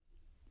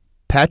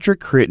Patrick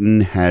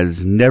Critton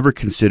has never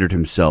considered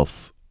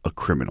himself a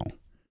criminal.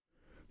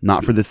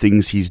 Not for the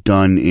things he's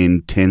done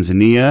in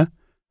Tanzania,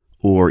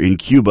 or in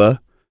Cuba,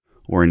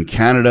 or in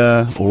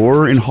Canada,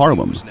 or in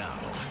Harlem.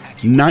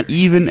 Not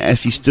even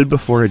as he stood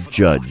before a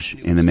judge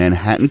in a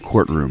Manhattan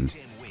courtroom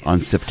on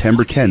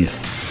September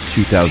 10th,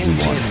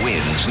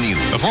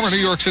 2001. A former New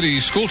York City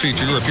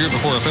schoolteacher appeared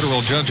before a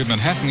federal judge in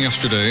Manhattan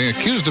yesterday,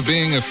 accused of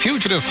being a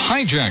fugitive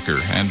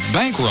hijacker and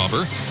bank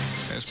robber.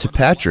 To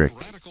Patrick,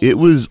 it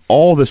was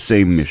all the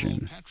same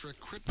mission: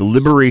 the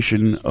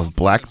liberation of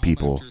black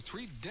people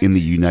in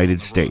the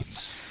United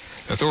States.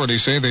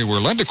 Authorities say they were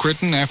led to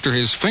Critton after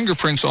his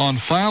fingerprints on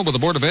file with the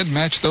Board of Ed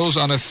matched those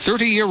on a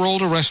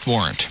 30-year-old arrest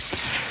warrant.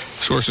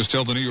 Sources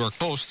tell the New York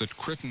Post that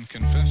Critton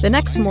confessed. The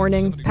next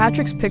morning,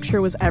 Patrick's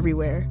picture was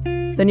everywhere.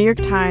 The New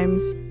York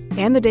Times,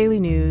 and the Daily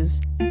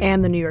News,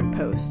 and the New York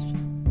Post.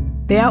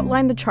 They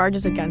outlined the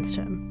charges against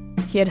him.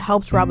 He had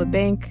helped rob a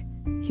bank.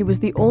 He was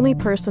the only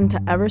person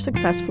to ever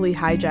successfully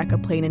hijack a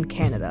plane in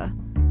Canada.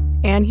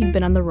 And he'd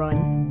been on the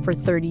run for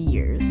 30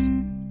 years.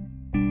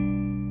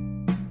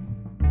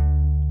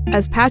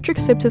 As Patrick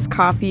sipped his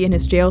coffee in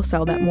his jail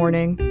cell that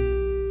morning,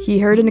 he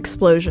heard an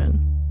explosion.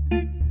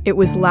 It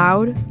was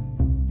loud,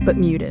 but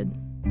muted.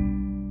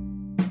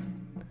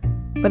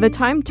 By the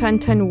time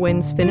 1010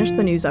 Winds finished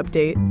the news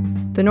update,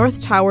 the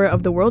North Tower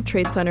of the World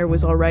Trade Center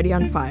was already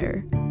on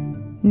fire.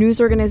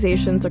 News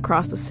organizations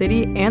across the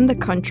city and the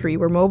country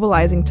were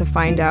mobilizing to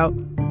find out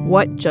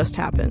what just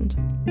happened.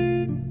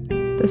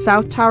 The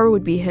South Tower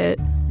would be hit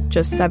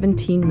just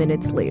 17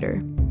 minutes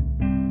later.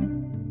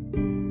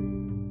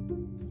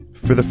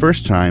 For the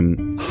first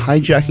time,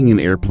 hijacking an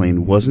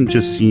airplane wasn't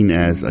just seen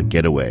as a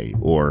getaway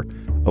or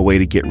a way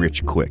to get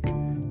rich quick.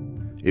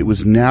 It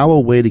was now a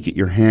way to get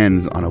your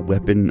hands on a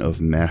weapon of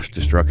mass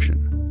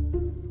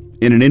destruction.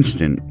 In an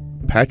instant,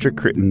 Patrick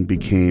Critton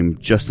became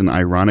just an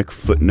ironic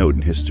footnote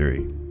in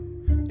history,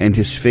 and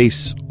his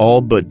face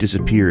all but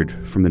disappeared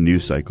from the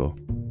news cycle.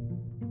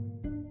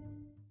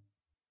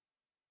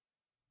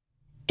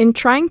 In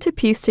trying to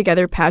piece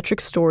together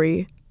Patrick's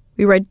story,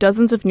 we read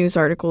dozens of news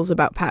articles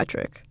about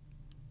Patrick,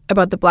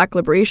 about the Black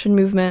Liberation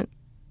Movement,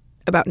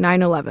 about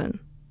 9/11.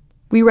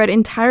 We read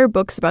entire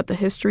books about the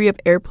history of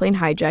airplane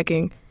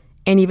hijacking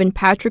and even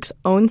Patrick's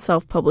own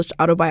self-published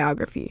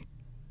autobiography.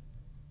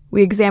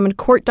 We examined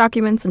court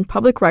documents and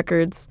public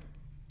records,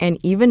 and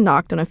even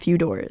knocked on a few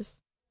doors.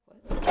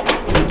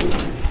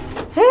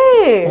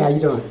 Hey! How you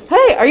doing?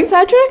 Hey, are you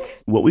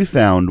Patrick? What we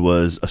found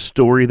was a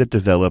story that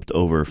developed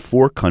over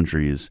 4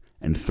 countries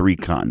and 3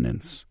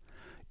 continents.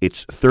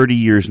 It's 30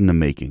 years in the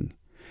making.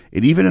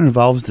 It even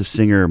involves the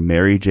singer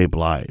Mary J.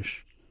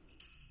 Blige.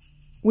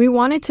 We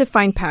wanted to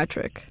find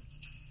Patrick,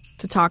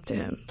 to talk to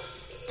him,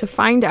 to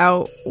find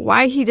out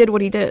why he did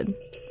what he did,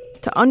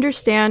 to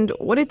understand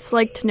what it's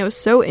like to know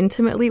so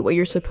intimately what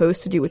you're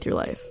supposed to do with your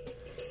life,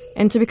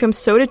 and to become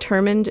so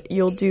determined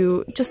you'll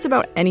do just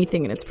about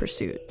anything in its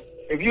pursuit.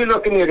 If you're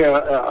looking at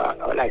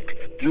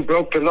like you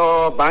broke the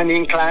law, Bonnie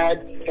and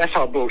Clyde, that's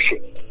all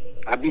bullshit.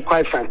 I'll be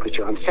quite frank with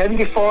you. I'm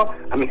 74,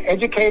 I'm an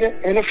educator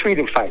and a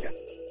freedom fighter.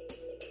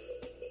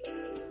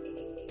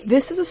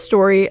 This is a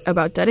story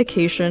about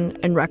dedication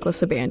and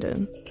reckless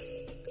abandon,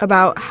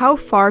 about how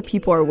far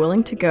people are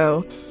willing to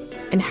go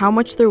and how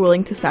much they're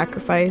willing to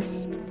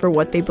sacrifice for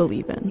what they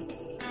believe in.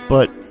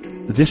 But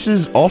this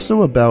is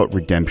also about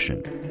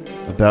redemption,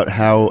 about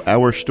how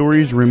our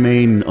stories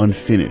remain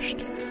unfinished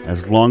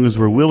as long as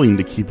we're willing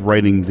to keep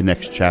writing the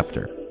next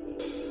chapter.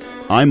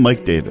 I'm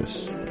Mike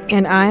Davis.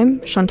 And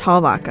I'm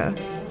Chantal Vaca.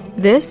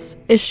 This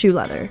is Shoe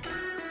Leather,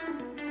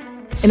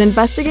 an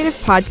investigative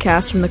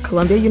podcast from the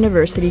Columbia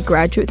University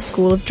Graduate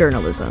School of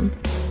Journalism.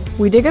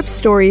 We dig up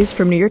stories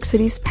from New York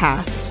City's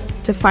past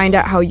to find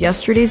out how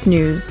yesterday's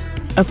news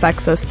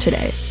affects us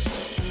today.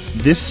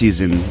 This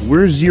season,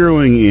 we're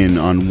zeroing in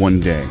on one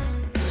day,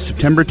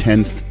 September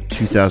 10th,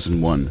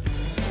 2001.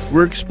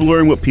 We're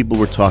exploring what people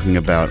were talking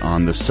about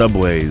on the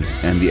subways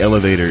and the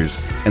elevators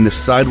and the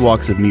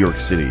sidewalks of New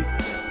York City,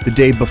 the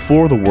day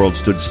before the world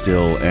stood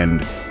still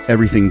and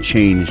everything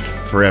changed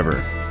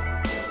forever.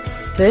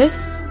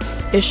 This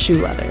is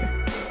Shoe Leather,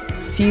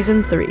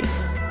 Season 3,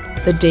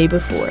 The Day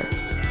Before.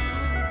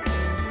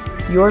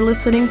 You're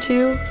listening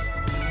to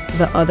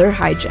The Other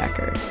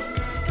Hijacker.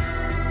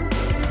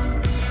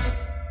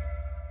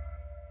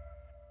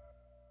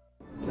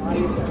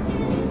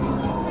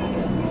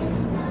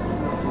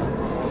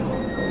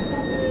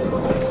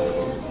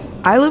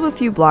 I live a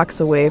few blocks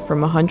away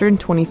from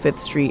 125th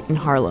Street in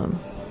Harlem.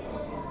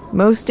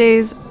 Most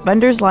days,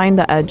 vendors line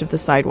the edge of the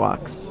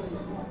sidewalks.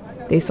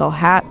 They sell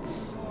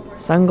hats,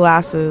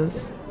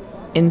 sunglasses,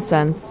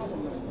 incense,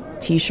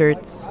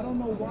 t-shirts.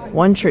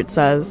 One shirt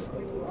says,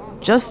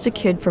 "Just a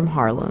kid from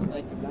Harlem."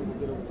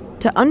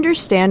 To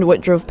understand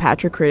what drove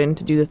Patrick Critton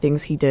to do the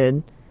things he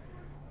did,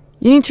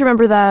 you need to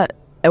remember that,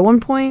 at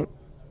one point,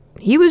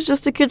 he was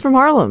just a kid from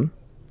Harlem.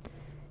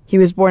 He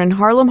was born in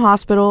Harlem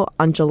Hospital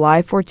on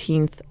July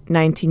 14th,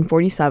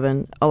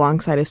 1947,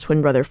 alongside his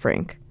twin brother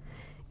Frank.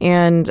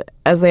 And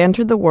as they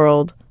entered the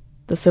world,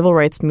 the civil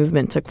rights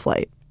movement took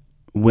flight.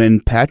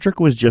 When Patrick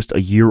was just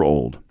a year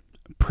old,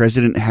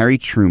 President Harry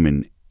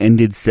Truman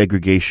ended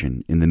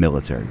segregation in the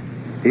military.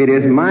 It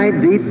is my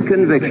deep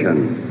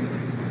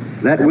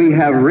conviction that we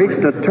have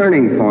reached a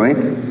turning point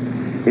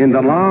in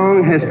the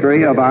long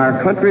history of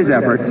our country's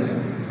efforts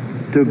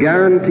to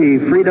guarantee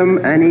freedom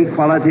and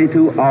equality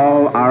to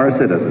all our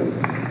citizens.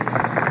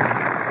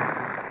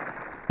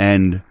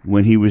 And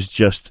when he was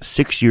just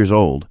 6 years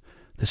old,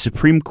 the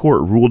Supreme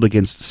Court ruled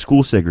against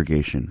school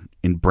segregation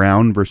in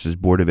Brown versus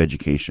Board of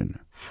Education.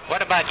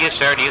 What about you,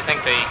 sir? Do you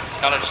think the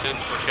colored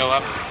students will show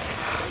up?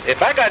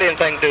 If I got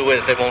anything to do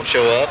with it, they won't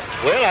show up.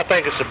 Well, I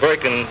think it's a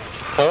breaking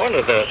point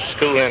of the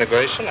school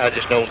integration. I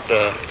just don't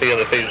feel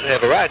that they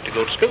have a right to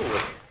go to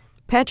school.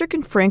 Patrick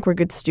and Frank were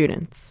good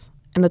students,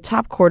 in the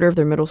top quarter of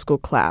their middle school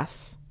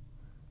class.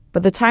 By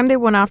the time they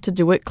went off to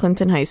DeWitt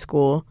Clinton High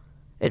School,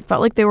 it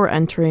felt like they were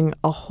entering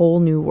a whole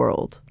new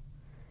world.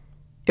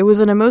 It was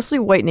in a mostly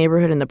white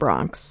neighborhood in the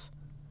Bronx,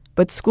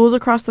 but schools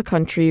across the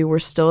country were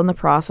still in the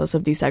process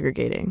of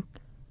desegregating.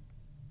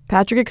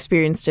 Patrick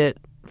experienced it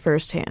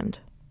firsthand.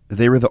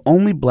 They were the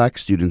only black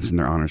students in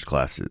their honors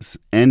classes,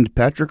 and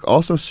Patrick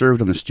also served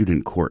on the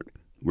student court,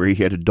 where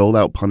he had to dole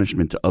out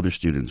punishment to other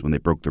students when they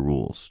broke the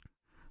rules.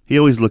 He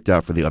always looked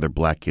out for the other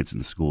black kids in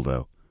the school,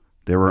 though.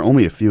 There were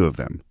only a few of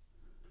them.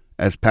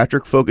 As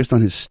Patrick focused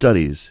on his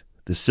studies,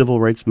 the civil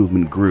rights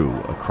movement grew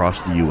across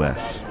the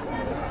U.S.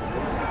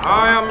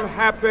 I am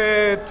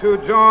happy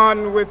to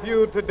join with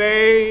you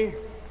today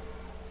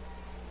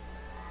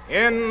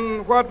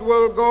in what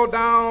will go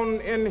down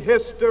in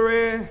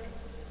history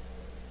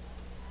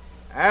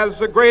as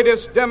the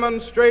greatest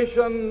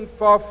demonstration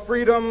for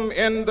freedom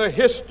in the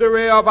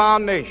history of our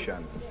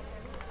nation.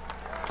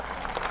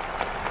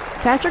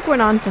 Patrick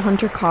went on to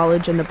Hunter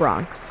College in the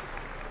Bronx.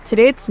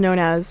 Today it's known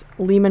as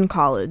Lehman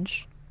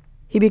College.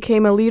 He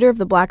became a leader of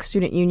the Black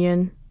Student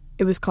Union.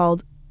 It was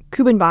called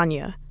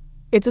Kubanbanya.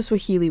 It's a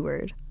Swahili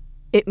word.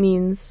 It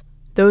means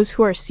those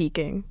who are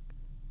seeking.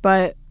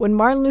 But when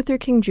Martin Luther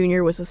King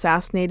Jr. was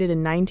assassinated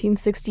in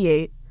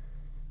 1968,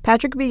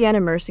 Patrick began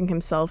immersing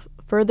himself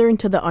further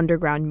into the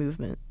underground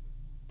movement,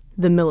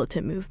 the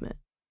militant movement.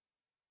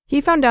 He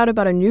found out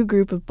about a new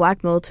group of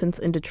black militants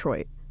in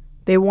Detroit.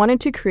 They wanted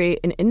to create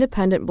an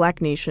independent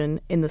black nation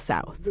in the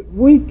South.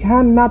 We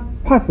cannot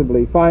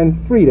possibly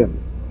find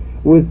freedom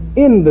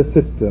within the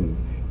system.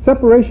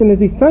 Separation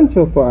is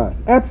essential for us,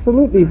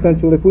 absolutely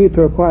essential if we are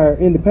to acquire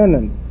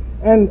independence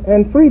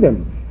and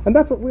freedom. And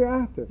that's what we're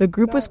after. The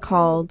group was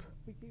called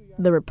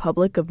the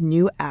Republic of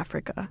New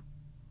Africa.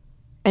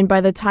 And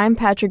by the time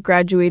Patrick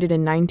graduated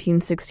in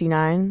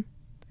 1969,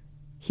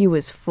 he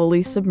was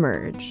fully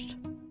submerged.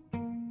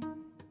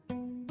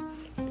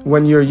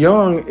 When you're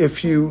young,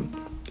 if you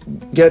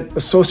get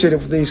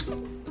associated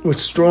with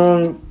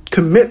strong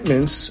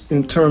commitments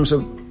in terms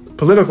of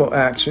political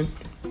action,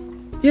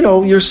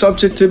 you're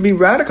subject to be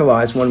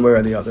radicalized one way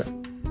or the other.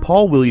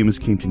 Paul Williams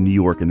came to New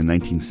York in the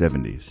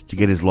 1970s to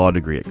get his law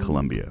degree at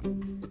Columbia.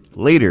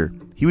 Later,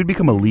 he would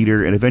become a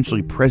leader and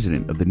eventually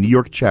president of the New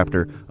York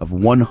chapter of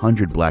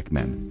 100 Black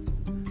Men.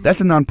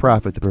 That's a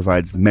nonprofit that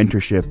provides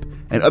mentorship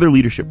and other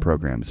leadership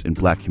programs in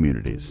black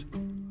communities.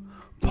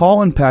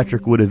 Paul and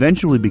Patrick would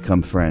eventually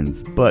become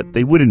friends, but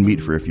they wouldn't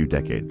meet for a few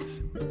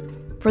decades.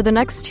 For the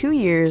next 2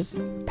 years,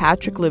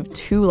 Patrick lived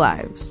two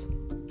lives.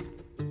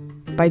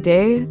 By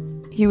day,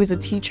 he was a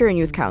teacher and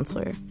youth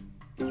counselor.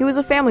 He was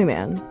a family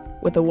man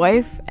with a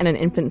wife and an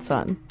infant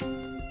son.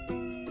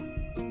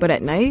 But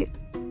at night,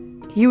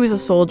 he was a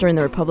soldier in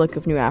the Republic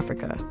of New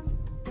Africa.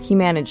 He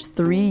managed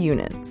 3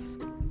 units,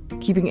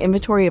 keeping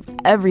inventory of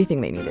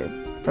everything they needed,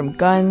 from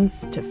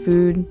guns to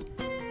food,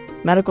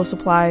 medical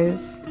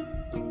supplies,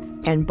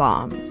 and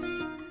bombs.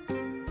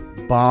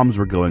 Bombs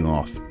were going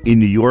off in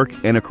New York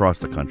and across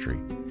the country,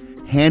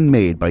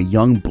 handmade by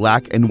young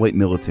black and white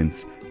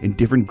militants in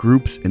different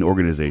groups and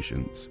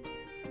organizations.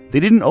 They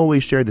didn't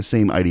always share the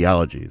same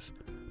ideologies,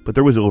 but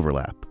there was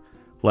overlap,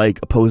 like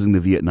opposing the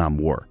Vietnam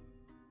War.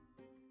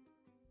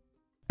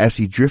 As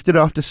he drifted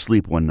off to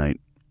sleep one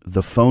night,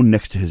 the phone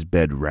next to his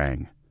bed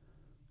rang.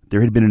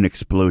 There had been an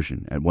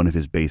explosion at one of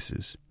his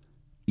bases,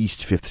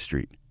 East 5th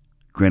Street,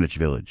 Greenwich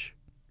Village.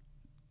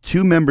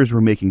 2 members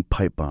were making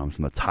pipe bombs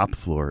on the top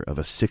floor of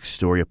a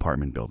 6-story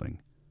apartment building.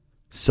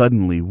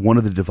 Suddenly, one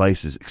of the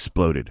devices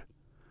exploded.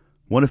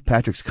 One of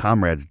Patrick's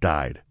comrades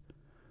died.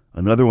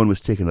 Another one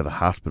was taken to the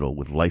hospital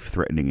with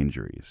life-threatening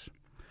injuries.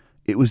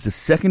 It was the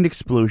second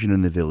explosion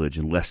in the village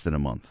in less than a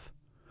month.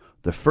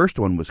 The first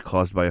one was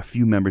caused by a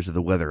few members of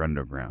the Weather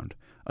Underground,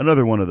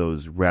 another one of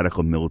those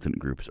radical militant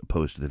groups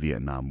opposed to the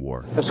Vietnam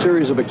War. A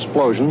series of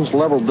explosions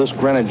leveled this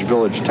Greenwich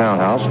Village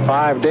townhouse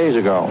 5 days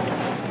ago.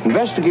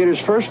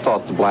 Investigators first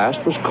thought the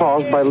blast was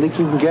caused by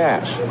leaking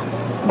gas.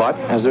 But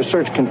as their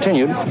search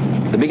continued,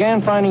 they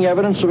began finding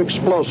evidence of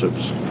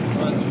explosives.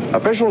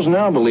 Officials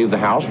now believe the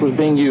house was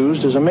being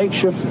used as a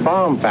makeshift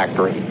bomb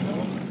factory.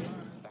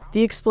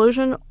 The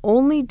explosion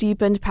only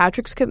deepened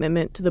Patrick's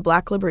commitment to the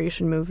Black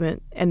Liberation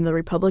Movement and the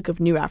Republic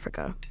of New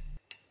Africa.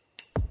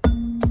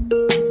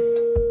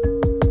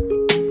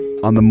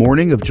 On the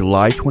morning of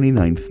July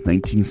 29,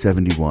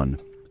 1971,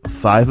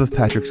 5 of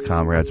Patrick's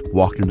comrades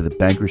walked into the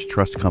Bankers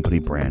Trust Company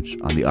branch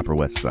on the Upper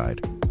West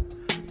Side.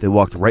 They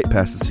walked right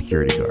past the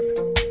security guard.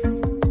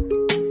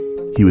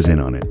 He was in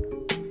on it.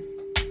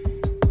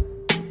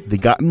 They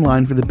got in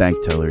line for the bank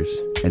tellers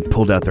and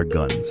pulled out their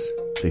guns.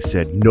 They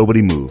said,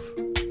 "Nobody move.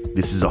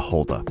 This is a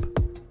holdup."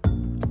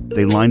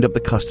 They lined up the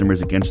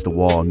customers against the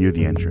wall near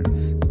the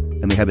entrance,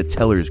 and they had the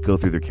tellers go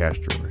through their cash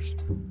drawers.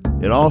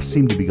 It all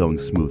seemed to be going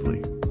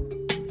smoothly.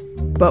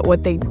 But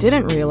what they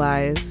didn't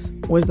realize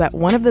was that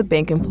one of the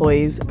bank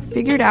employees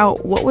figured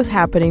out what was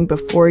happening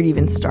before it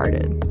even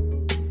started.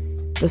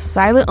 The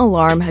silent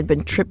alarm had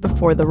been tripped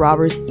before the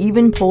robbers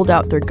even pulled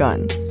out their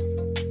guns.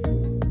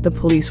 The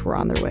police were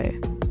on their way.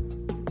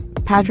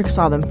 Patrick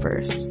saw them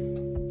first.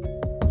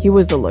 He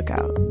was the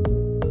lookout.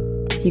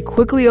 He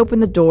quickly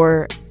opened the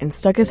door and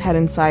stuck his head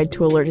inside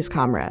to alert his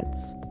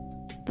comrades.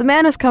 "The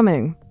man is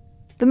coming!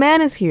 The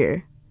man is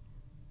here!"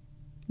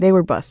 They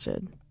were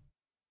busted.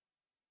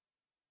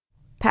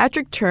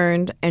 Patrick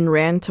turned and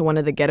ran to one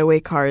of the getaway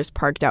cars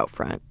parked out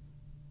front.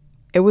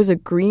 It was a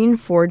green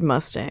Ford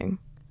Mustang.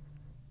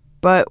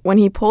 But when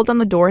he pulled on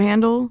the door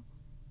handle,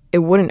 it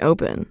wouldn't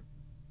open.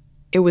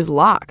 It was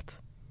locked.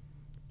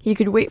 He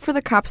could wait for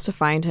the cops to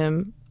find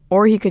him,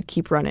 or he could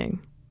keep running.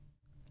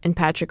 And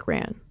Patrick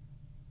ran.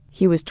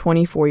 He was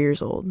 24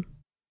 years old.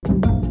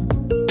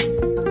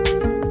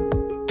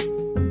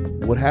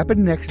 What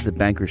happened next to the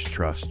Bankers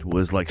Trust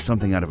was like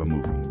something out of a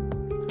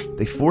movie.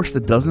 They forced a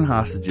dozen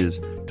hostages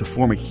to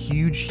form a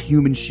huge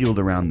human shield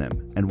around them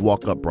and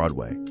walk up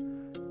Broadway.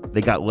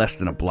 They got less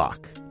than a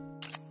block.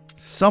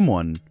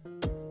 Someone,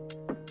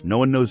 no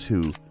one knows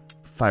who,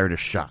 fired a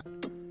shot,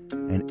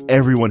 and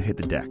everyone hit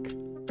the deck.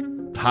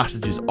 The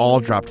hostages all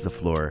dropped to the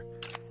floor,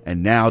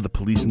 and now the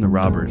police and the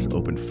robbers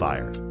opened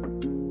fire.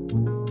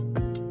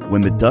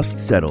 When the dust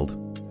settled,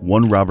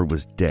 one robber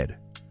was dead,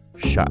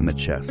 shot in the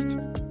chest.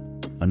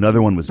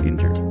 Another one was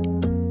injured.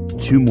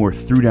 2 more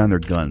threw down their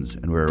guns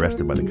and were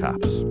arrested by the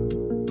cops.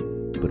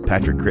 But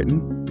Patrick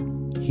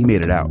Critton, he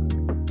made it out.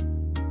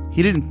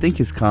 He didn't think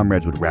his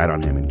comrades would rat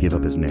on him and give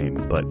up his name,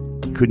 but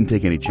he couldn't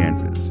take any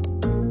chances.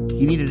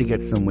 He needed to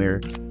get somewhere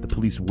the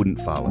police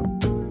wouldn't follow.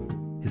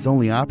 His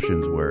only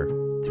options were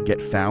to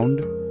get found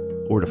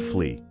or to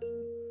flee.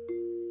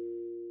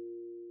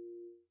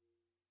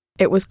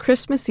 It was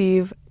Christmas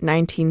Eve,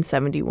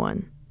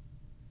 1971.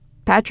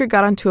 Patrick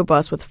got onto a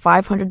bus with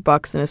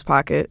 $500 in his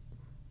pocket,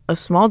 a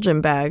small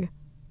gym bag,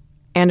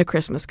 and a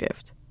Christmas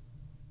gift.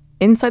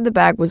 Inside the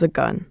bag was a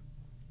gun.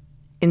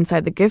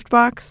 Inside the gift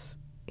box,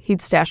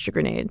 he'd stashed a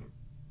grenade.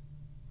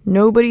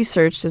 Nobody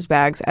searched his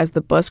bags as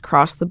the bus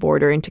crossed the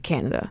border into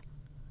Canada.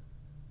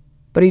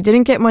 But he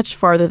didn't get much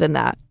farther than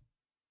that.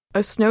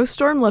 A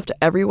snowstorm left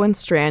everyone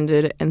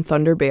stranded in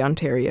Thunder Bay,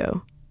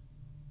 Ontario.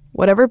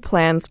 Whatever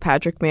plans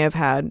Patrick may have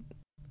had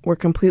were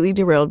completely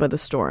derailed by the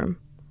storm.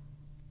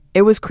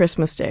 It was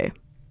Christmas Day.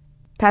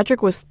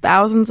 Patrick was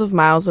thousands of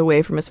miles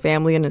away from his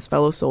family and his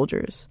fellow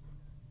soldiers.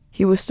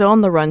 He was still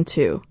on the run,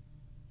 too.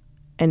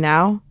 And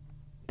now,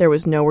 there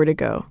was nowhere to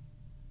go.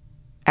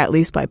 At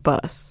least by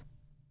bus.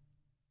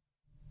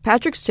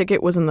 Patrick's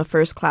ticket was in the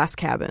first-class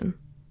cabin,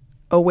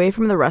 away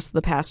from the rest of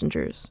the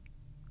passengers,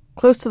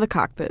 close to the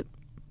cockpit.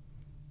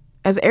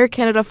 As Air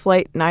Canada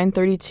Flight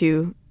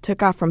 932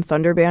 took off from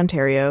Thunder Bay,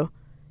 Ontario,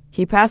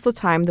 he passed the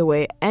time the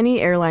way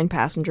any airline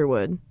passenger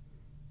would.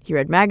 He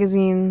read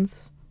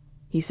magazines,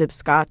 he sipped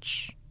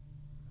scotch,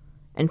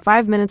 and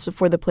 5 minutes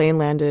before the plane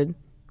landed,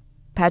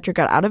 Patrick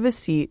got out of his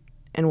seat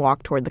and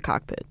walked toward the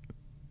cockpit.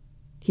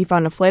 He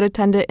found a flight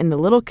attendant in the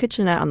little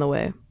kitchenette on the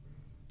way,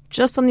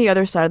 just on the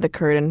other side of the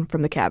curtain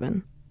from the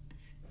cabin.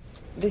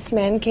 This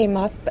man came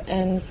up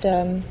and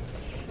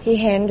he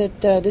handed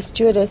the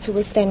stewardess who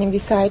was standing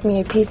beside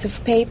me a piece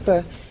of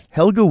paper.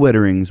 Helga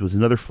Wetterings was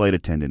another flight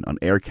attendant on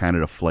Air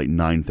Canada Flight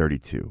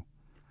 932.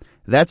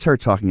 That's her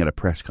talking at a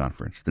press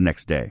conference the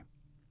next day.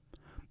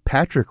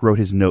 Patrick wrote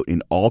his note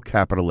in all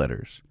capital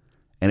letters,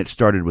 and it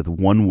started with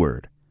one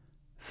word,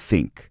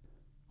 think,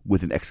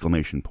 with an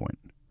exclamation point.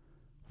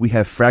 We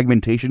have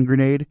fragmentation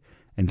grenade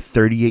and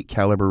 .38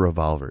 caliber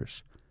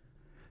revolvers.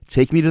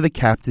 Take me to the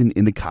captain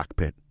in the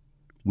cockpit.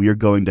 We are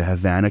going to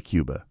Havana,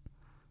 Cuba.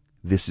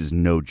 This is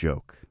no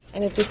joke.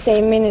 And at the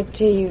same minute,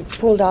 he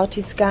pulled out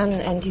his gun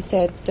and he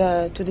said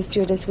to the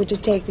stewardess, "Would you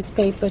take this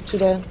paper to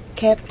the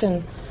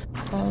captain?"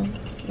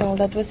 Well,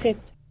 that was it.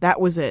 That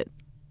was it.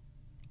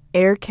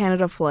 Air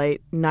Canada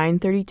Flight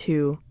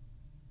 932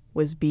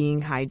 was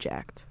being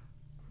hijacked.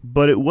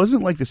 But it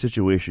wasn't like the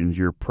situations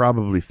you're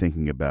probably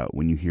thinking about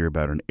when you hear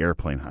about an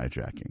airplane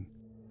hijacking.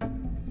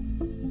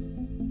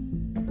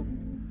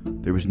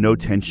 There was no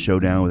tense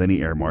showdown with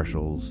any air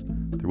marshals.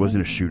 There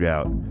wasn't a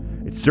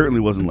shootout. It certainly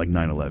wasn't like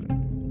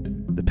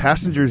 9/11. The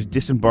passengers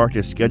disembarked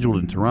as scheduled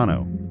in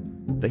Toronto.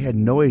 They had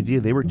no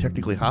idea they were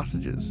technically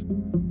hostages.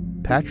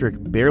 Patrick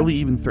barely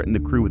even threatened the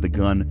crew with a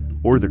gun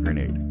or the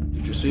grenade.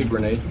 Did you see a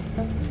grenade?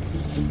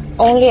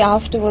 Only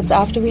afterwards,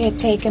 after we had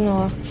taken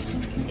off.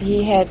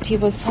 He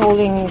was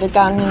holding the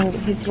gun in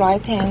his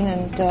right hand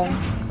and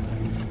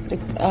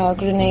the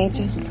grenade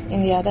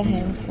in the other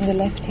hand, in the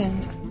left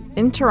hand.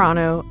 In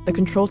Toronto, the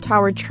control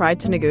tower tried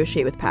to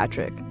negotiate with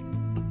Patrick.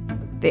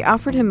 They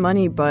offered him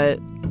money, but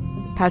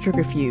Patrick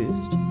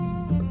refused.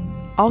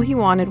 All he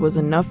wanted was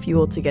enough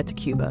fuel to get to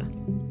Cuba.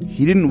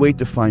 He didn't wait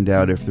to find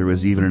out if there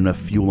was even enough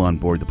fuel on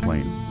board the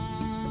plane.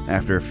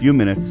 After a few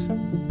minutes,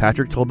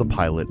 Patrick told the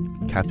pilot,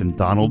 Captain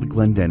Donald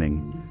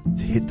Glendenning,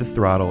 to hit the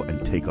throttle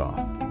and take off.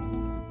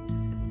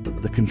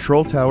 The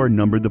control tower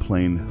numbered the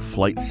plane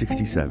Flight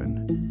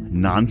 67,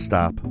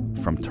 non-stop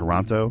from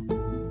Toronto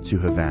to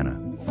Havana.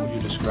 How would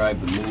you describe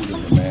the mood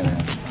of the man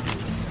after?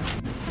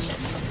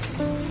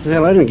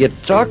 Well, I didn't get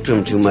to talk to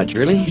him too much,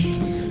 really.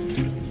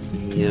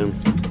 Yeah.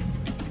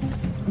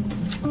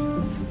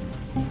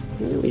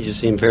 He just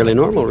seemed fairly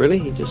normal, really.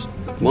 He just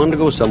wanted to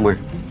go somewhere.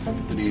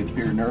 Did he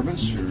appear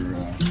nervous or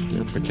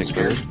not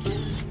particularly?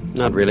 scared?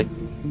 Not really.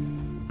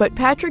 But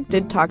Patrick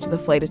did talk to the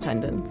flight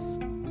attendants.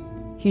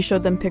 He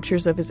showed them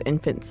pictures of his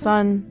infant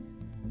son.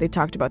 They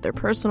talked about their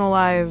personal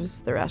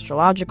lives, their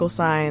astrological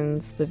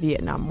signs, the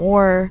Vietnam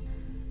War,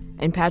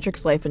 and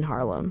Patrick's life in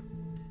Harlem.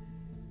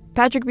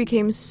 Patrick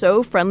became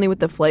so friendly with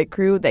the flight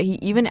crew that he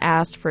even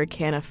asked for a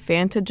can of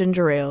Fanta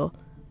ginger ale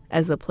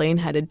as the plane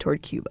headed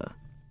toward Cuba.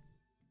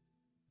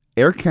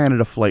 Air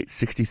Canada Flight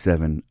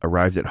 67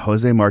 arrived at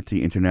Jose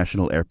Marti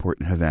International Airport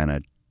in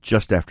Havana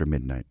just after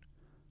midnight.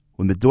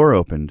 When the door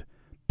opened,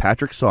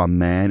 Patrick saw a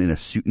man in a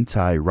suit and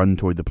tie run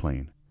toward the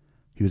plane.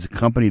 He was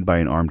accompanied by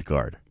an armed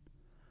guard.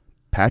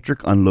 Patrick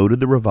unloaded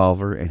the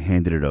revolver and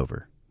handed it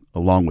over,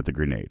 along with the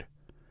grenade.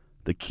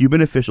 The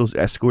Cuban officials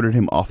escorted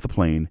him off the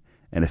plane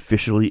and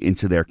officially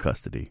into their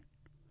custody.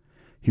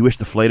 He wished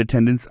the flight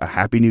attendants a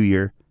Happy New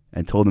Year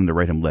and told them to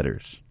write him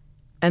letters.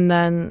 And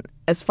then,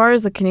 as far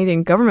as the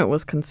Canadian government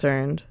was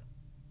concerned,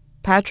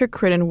 Patrick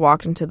Criden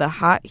walked into the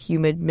hot,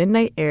 humid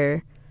midnight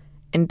air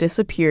and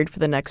disappeared for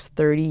the next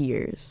 30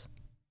 years.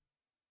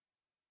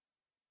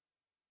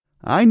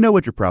 I know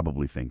what you're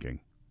probably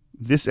thinking.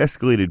 This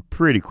escalated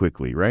pretty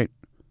quickly, right?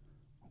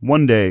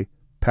 One day,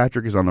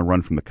 Patrick is on the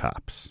run from the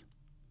cops.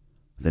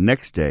 The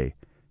next day,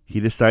 he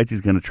decides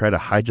he's going to try to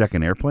hijack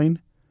an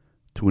airplane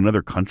to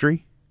another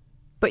country.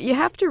 But you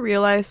have to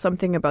realize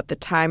something about the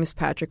times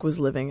Patrick was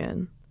living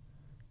in.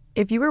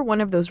 If you were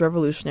one of those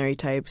revolutionary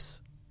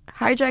types,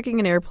 hijacking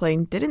an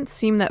airplane didn't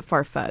seem that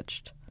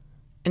far-fetched.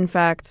 In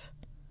fact,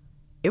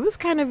 it was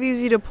kind of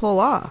easy to pull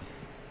off.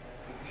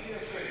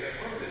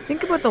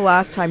 Think about the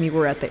last time you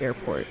were at the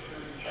airport.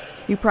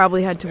 You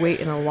probably had to wait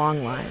in a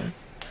long line.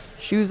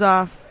 Shoes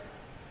off,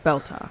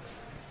 belt off.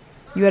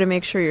 You had to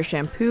make sure your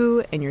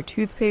shampoo and your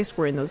toothpaste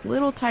were in those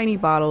little tiny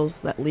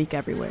bottles that leak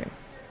everywhere.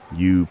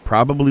 You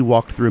probably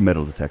walked through a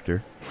metal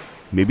detector,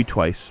 maybe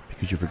twice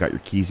because you forgot your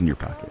keys in your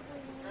pocket.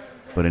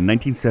 But in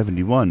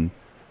 1971,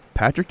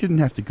 Patrick didn't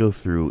have to go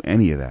through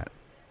any of that.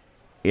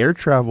 Air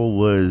travel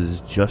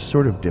was just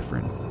sort of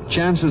different.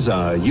 Chances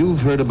are you've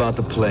heard about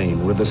the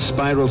plane with the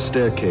spiral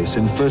staircase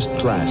in first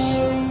class.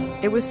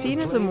 It was seen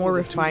as a more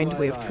refined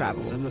way of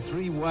travel. And the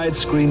 3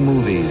 widescreen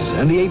movies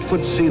and the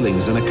 8-foot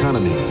ceilings in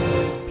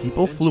economy.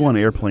 People flew on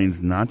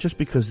airplanes not just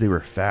because they were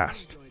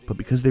fast, but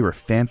because they were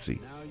fancy,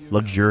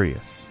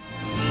 luxurious.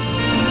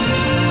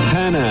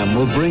 Pan Am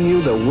will bring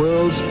you the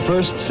world's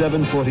first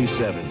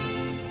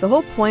 747. The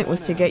whole point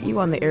was to get you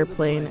on the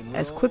airplane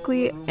as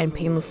quickly and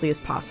painlessly as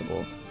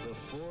possible.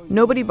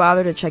 Nobody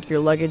bothered to check your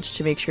luggage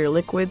to make sure your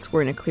liquids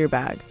were in a clear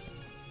bag.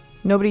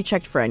 Nobody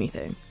checked for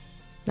anything.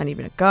 Not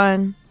even a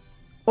gun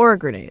or a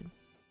grenade.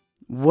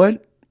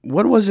 What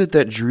was it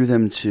that drew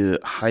them to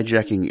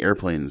hijacking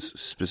airplanes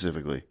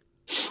specifically?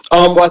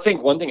 Well, I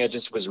think one thing it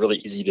just was really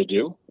easy to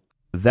do.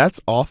 That's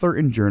author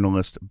and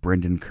journalist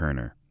Brendan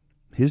Kerner.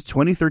 His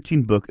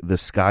 2013 book, The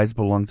Skies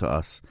Belong to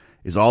Us,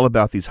 is all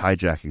about these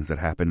hijackings that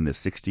happened in the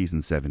 60s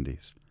and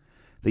 70s.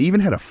 They even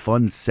had a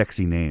fun,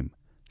 sexy name,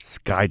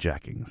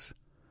 skyjackings.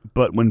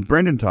 But when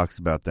Brendan talks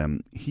about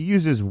them, he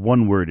uses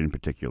one word in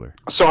particular.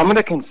 So I'm going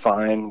to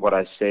confine what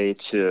I say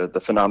to the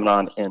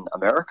phenomenon in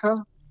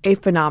America. A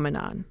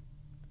phenomenon.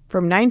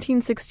 From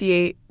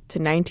 1968 to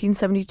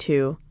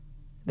 1972,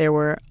 there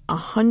were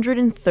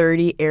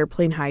 130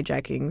 airplane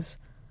hijackings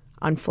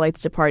on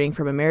flights departing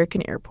from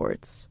American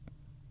airports.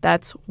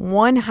 That's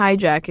one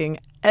hijacking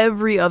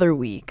every other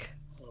week.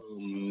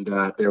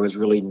 That there was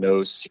really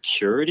no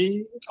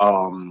security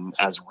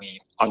as we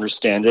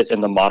understand it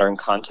in the modern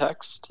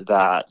context,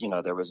 that,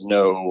 there was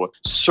no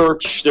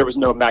search, there was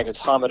no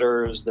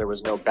magnetometers, there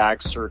was no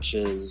bag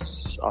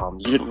searches,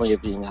 you didn't really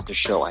even have to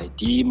show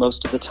ID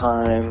most of the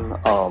time,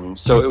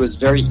 so it was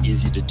very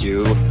easy to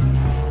do.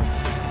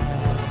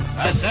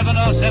 A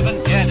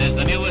 707 jet is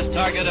the newest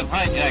target of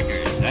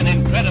hijackers. An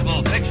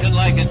incredible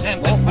fiction-like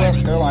attempt at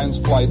Northwest Airlines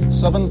Flight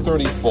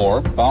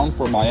 734, bound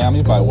for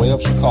Miami by way of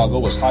Chicago,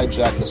 was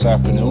hijacked this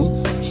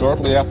afternoon,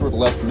 shortly after it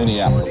left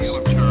Minneapolis.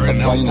 The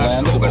plane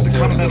landed as the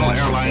Continental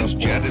Airlines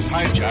jet is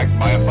hijacked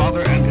by a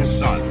father and his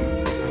son.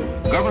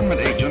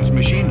 Government agents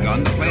machine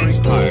gunned the plane's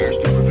tires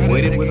to prevent...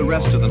 Waited with the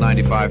rest of the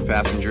 95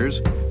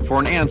 passengers for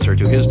an answer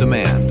to his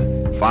demand.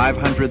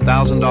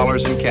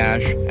 $500,000 in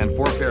cash and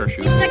 4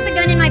 parachutes. He stuck the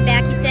gun in my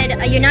back. He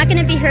said, "You're not going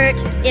to be hurt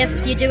if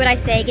you do what I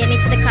say. Get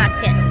me to the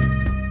cockpit."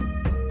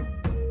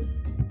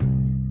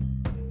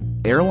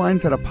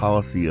 airlines had a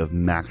policy of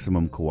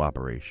maximum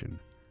cooperation.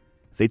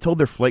 They told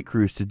their flight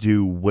crews to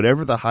do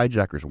whatever the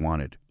hijackers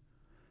wanted.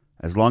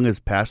 As long as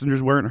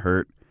passengers weren't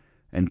hurt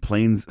and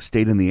planes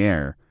stayed in the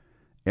air,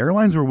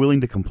 airlines were willing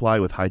to comply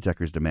with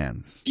hijackers'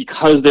 demands.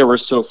 Because there were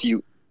so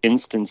few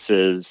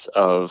instances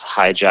of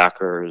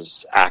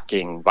hijackers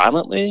acting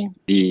violently,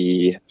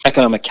 the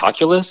economic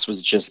calculus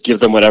was just give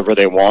them whatever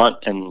they want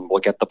and we'll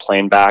get the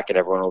plane back and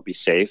everyone will be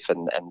safe,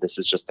 and this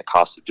is just the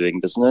cost of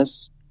doing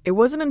business. It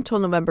wasn't until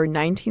November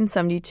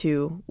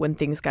 1972 when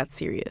things got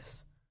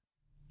serious.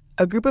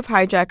 A group of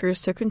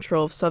hijackers took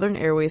control of Southern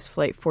Airways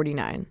Flight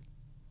 49.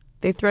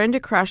 They threatened to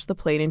crash the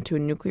plane into a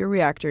nuclear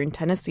reactor in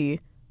Tennessee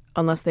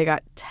unless they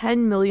got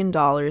 $10 million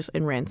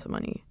in ransom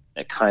money.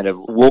 It kind of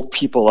woke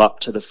people up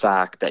to the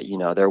fact that,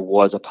 there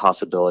was a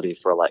possibility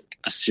for like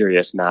a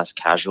serious mass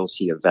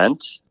casualty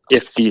event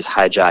if these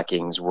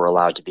hijackings were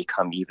allowed to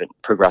become even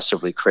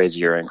progressively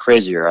crazier and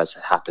crazier as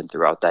it happened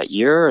throughout that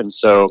year. And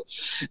so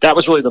that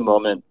was really the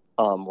moment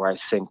where I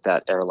think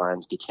that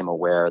airlines became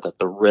aware that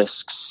the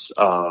risks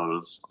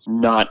of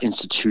not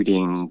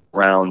instituting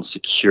ground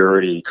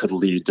security could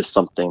lead to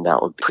something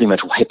that would pretty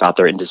much wipe out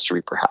their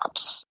industry,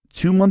 perhaps.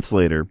 2 months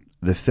later,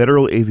 the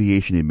Federal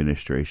Aviation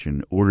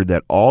Administration ordered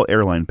that all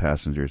airline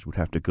passengers would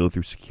have to go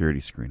through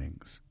security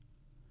screenings.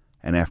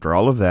 And after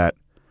all of that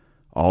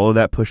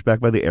pushback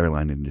by the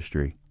airline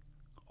industry,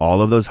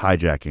 all of those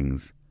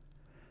hijackings,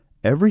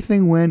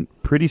 everything went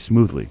pretty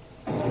smoothly.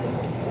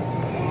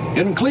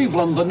 In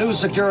Cleveland, the new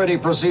security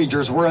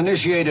procedures were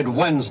initiated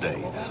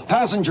Wednesday.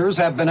 Passengers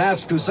have been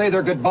asked to say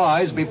their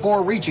goodbyes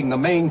before reaching the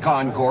main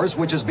concourse,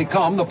 which has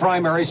become the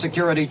primary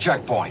security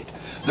checkpoint.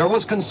 There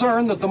was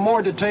concern that the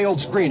more detailed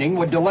screening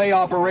would delay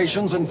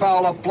operations and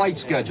foul up flight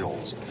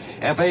schedules.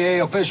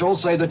 FAA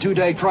officials say the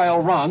 2-day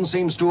trial run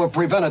seems to have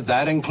prevented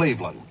that in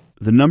Cleveland.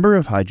 The number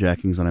of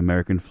hijackings on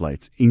American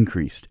flights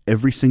increased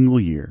every single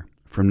year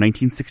from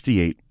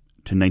 1968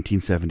 to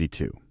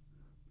 1972.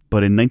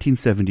 But in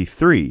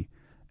 1973,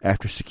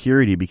 after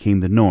security became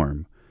the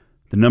norm,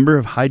 the number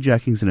of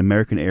hijackings in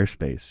American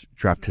airspace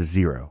dropped to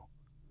 0.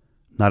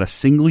 Not a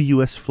single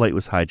U.S. flight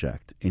was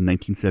hijacked in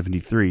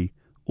 1973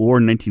 or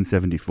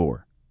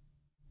 1974.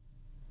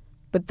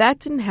 But that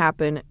didn't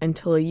happen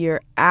until a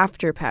year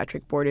after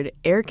Patrick boarded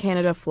Air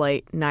Canada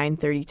Flight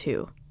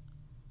 932,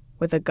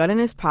 with a gun in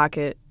his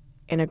pocket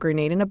and a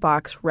grenade in a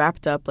box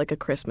wrapped up like a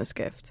Christmas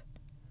gift.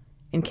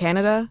 In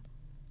Canada,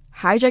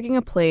 hijacking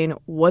a plane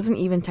wasn't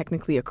even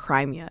technically a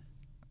crime yet.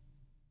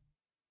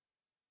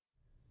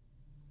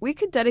 We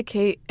could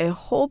dedicate a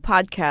whole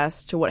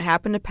podcast to what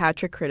happened to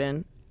Patrick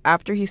Criden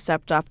after he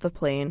stepped off the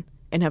plane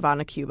in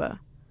Havana,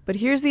 Cuba. But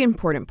here's the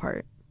important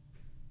part.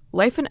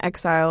 Life in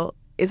exile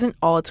isn't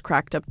all it's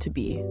cracked up to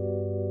be.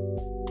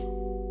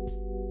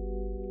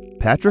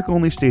 Patrick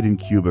only stayed in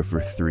Cuba for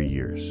 3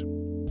 years.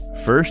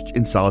 First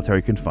in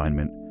solitary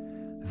confinement,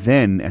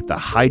 then at the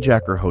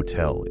Hijacker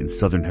Hotel in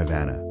southern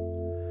Havana.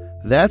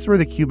 That's where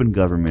the Cuban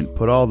government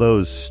put all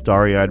those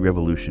starry-eyed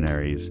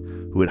revolutionaries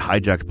who had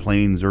hijacked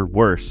planes or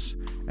worse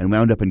and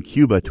wound up in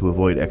Cuba to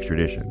avoid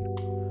extradition.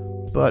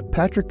 But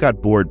Patrick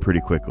got bored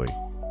pretty quickly.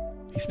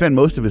 He spent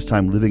most of his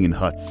time living in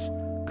huts,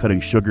 cutting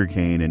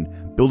sugarcane and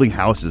building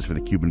houses for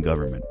the Cuban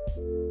government.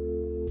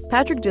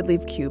 Patrick did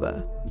leave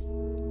Cuba,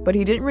 but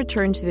he didn't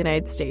return to the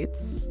United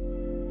States.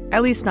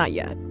 At least not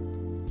yet.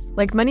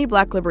 Like many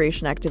black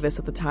liberation activists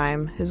at the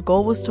time, his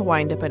goal was to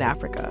wind up in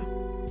Africa,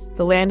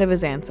 the land of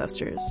his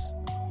ancestors.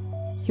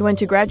 He went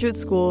to graduate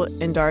school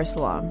in Dar es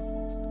Salaam,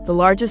 the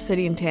largest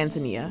city in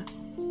Tanzania,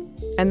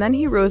 and then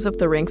he rose up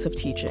the ranks of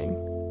teaching.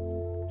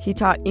 He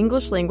taught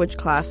English language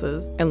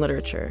classes and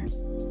literature.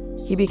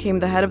 He became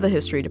the head of the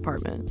history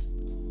department.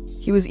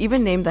 He was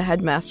even named the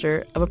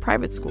headmaster of a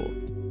private school.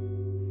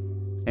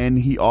 And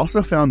he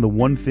also found the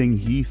one thing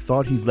he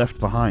thought he'd left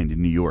behind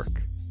in New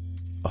York: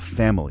 a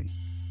family.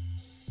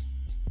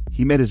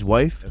 He met his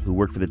wife, who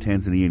worked for the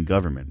Tanzanian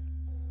government.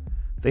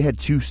 They had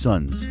 2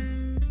 sons.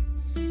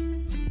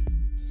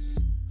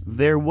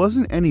 There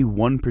wasn't any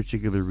one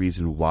particular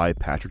reason why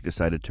Patrick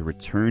decided to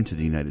return to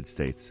the United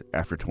States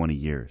after 20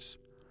 years.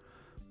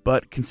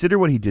 But consider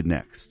what he did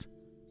next.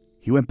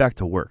 He went back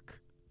to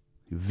work.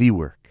 The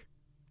work.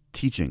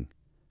 Teaching.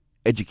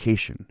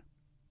 Education.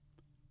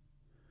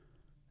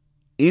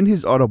 In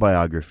his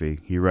autobiography,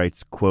 he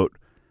writes, quote,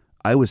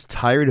 "I was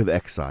tired of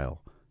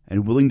exile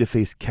and willing to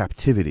face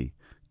captivity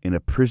in a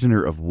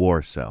prisoner of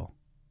war cell."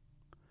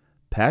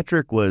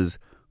 Patrick was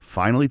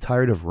finally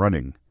tired of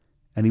running,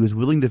 and he was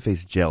willing to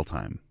face jail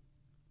time.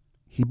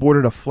 He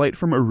boarded a flight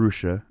from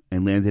Arusha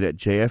and landed at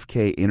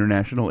JFK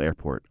International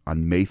Airport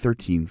on May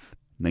 13th,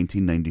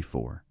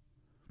 1994.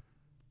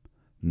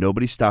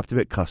 Nobody stopped him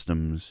at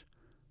customs.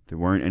 There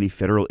weren't any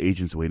federal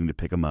agents waiting to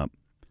pick him up.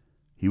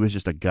 He was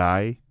just a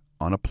guy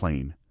on a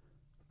plane,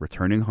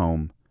 returning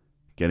home,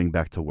 getting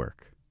back to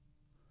work.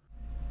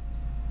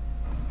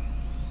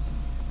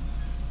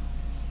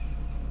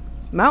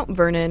 Mount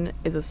Vernon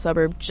is a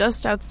suburb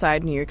just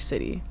outside New York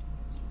City,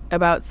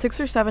 about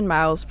 6 or 7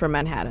 miles from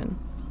Manhattan,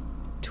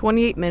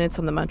 28 minutes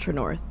on the Metro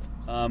North.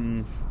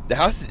 The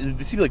houses,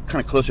 they seem like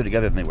kind of closer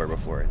together than they were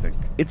before, I think.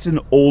 It's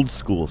an old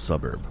school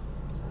suburb.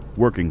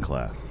 Working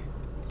class.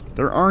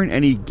 There aren't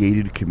any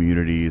gated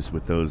communities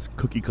with those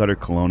cookie-cutter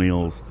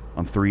colonials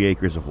on 3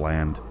 acres of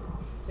land.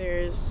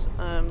 There's,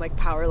 like,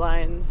 power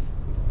lines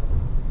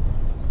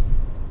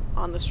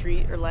on the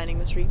street or lining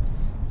the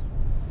streets.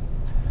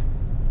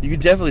 You can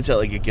definitely tell,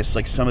 like, I guess,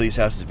 like, some of these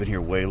houses have been here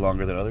way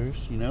longer than others,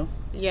 you know?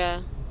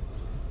 Yeah.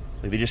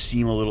 Like, they just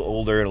seem a little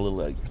older and a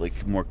little,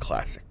 like more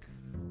classic.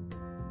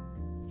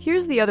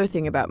 Here's the other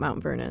thing about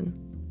Mount Vernon.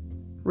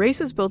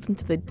 Race is built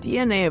into the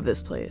DNA of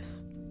this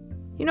place.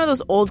 You know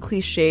those old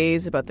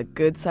cliches about the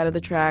good side of the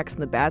tracks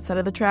and the bad side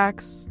of the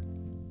tracks?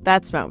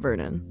 That's Mount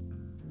Vernon.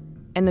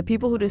 And the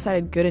people who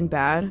decided good and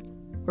bad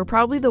were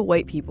probably the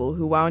white people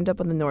who wound up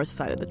on the north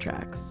side of the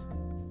tracks.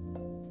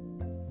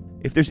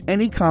 If there's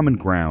any common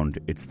ground,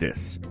 it's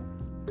this.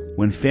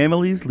 When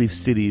families leave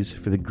cities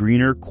for the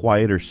greener,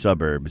 quieter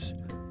suburbs,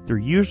 they're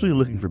usually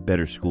looking for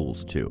better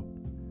schools, too.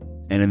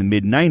 And in the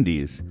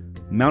mid-90s,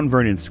 Mount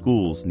Vernon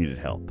schools needed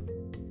help.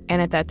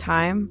 And at that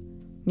time,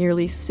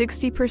 nearly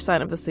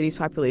 60% of the city's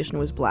population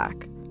was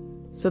black.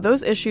 So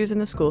those issues in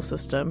the school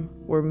system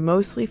were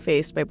mostly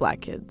faced by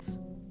black kids.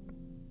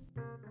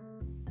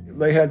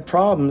 They had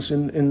problems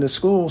in the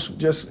schools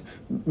just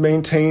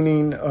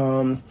maintaining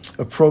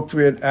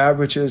appropriate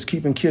averages,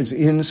 keeping kids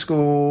in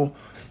school.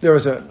 There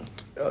was a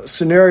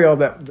scenario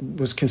that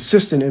was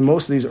consistent in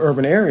most of these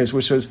urban areas,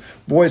 which was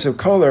boys of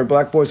color,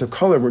 black boys of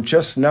color, were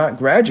just not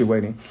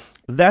graduating.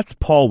 That's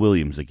Paul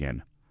Williams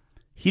again.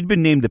 He'd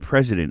been named the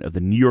president of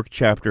the New York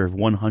chapter of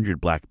 100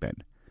 Black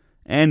Men.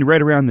 And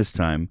right around this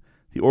time,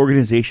 the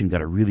organization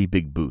got a really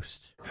big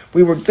boost.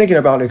 We were thinking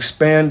about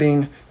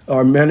expanding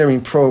our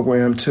mentoring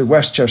program to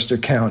Westchester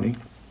County.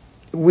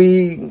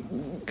 We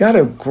got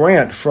a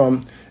grant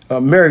from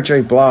Mary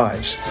J.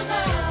 Blige.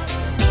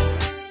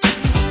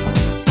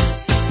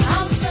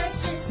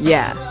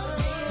 Yeah,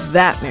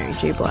 that Mary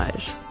J.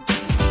 Blige.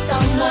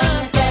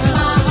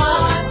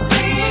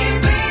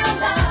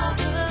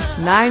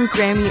 9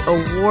 Grammy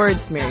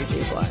Awards Mary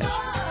J. Blige.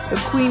 The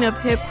queen of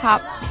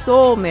hip-hop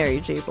soul Mary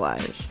J.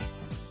 Blige.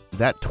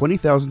 That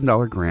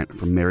 $20,000 grant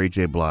from Mary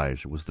J.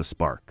 Blige was the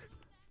spark.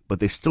 But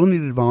they still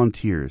needed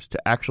volunteers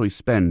to actually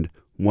spend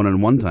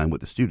one-on-one time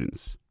with the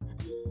students.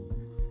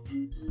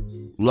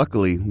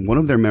 Luckily, one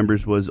of their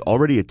members was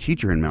already a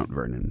teacher in Mount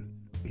Vernon.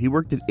 He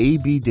worked at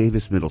A.B.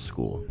 Davis Middle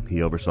School.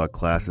 He oversaw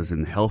classes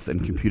in health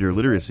and computer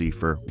literacy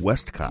for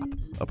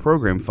WestCop, a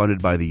program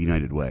funded by the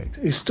United Way.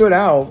 He stood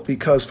out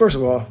because, first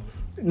of all,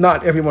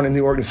 not everyone in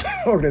the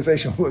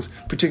organization was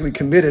particularly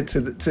committed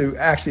to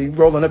actually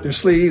rolling up their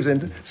sleeves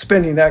and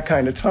spending that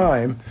kind of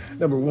time,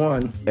 number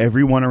one.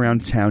 Everyone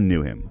around town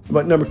knew him.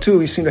 But number two,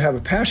 he seemed to have a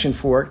passion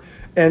for it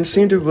and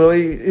seemed to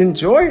really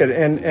enjoy it,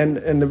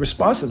 and the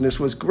responsiveness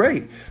was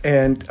great.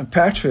 And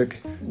Patrick,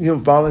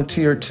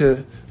 volunteered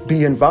to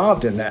be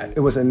involved in that.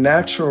 It was a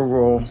natural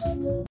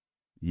role.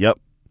 Yep,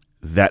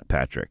 that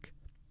Patrick.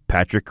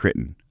 Patrick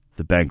Critton,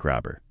 the bank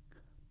robber.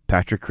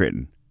 Patrick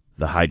Critton,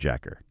 the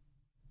hijacker.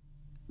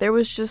 There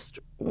was just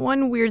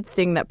one weird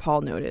thing that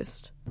Paul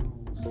noticed.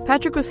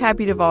 Patrick was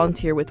happy to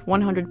volunteer with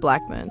 100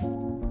 Black Men,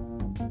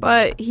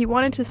 but he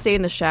wanted to stay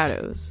in the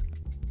shadows.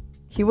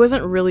 He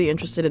wasn't really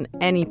interested in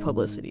any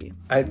publicity.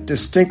 I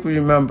distinctly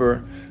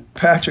remember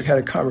Patrick had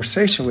a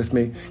conversation with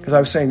me because I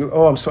was saying,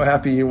 I'm so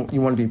happy you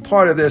want to be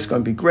part of this. It's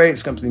going to be great.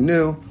 It's going to be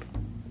new.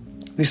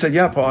 And he said,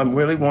 yeah, Paul, I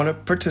really want to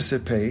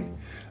participate.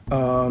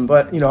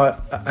 But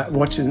I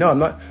want you to know I'm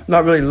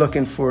not really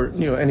looking for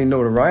any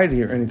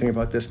notoriety or anything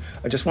about this.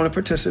 I just want to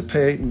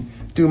participate and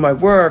do my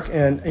work,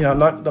 and I'm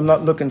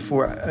not looking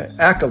for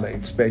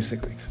accolades,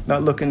 basically.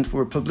 Not looking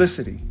for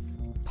publicity.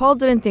 Paul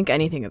didn't think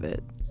anything of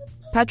it.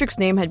 Patrick's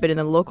name had been in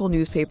the local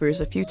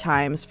newspapers a few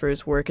times for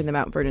his work in the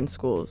Mount Vernon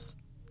schools.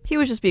 He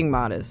was just being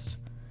modest.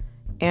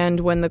 And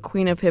when the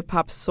queen of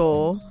hip-hop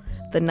soul,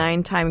 the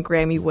 9-time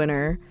Grammy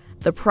winner,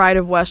 the pride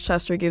of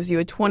Westchester gives you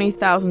a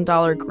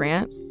 $20,000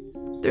 grant,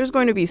 there's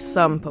going to be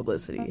some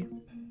publicity.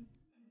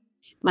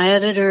 My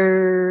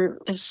editor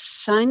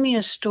assigned me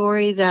a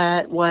story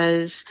that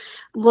was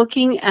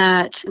looking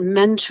at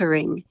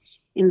mentoring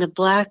in the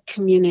Black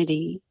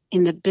community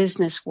in the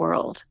business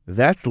world.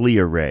 That's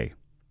Leah Ray.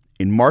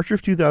 In March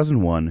of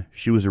 2001,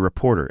 she was a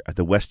reporter at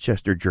the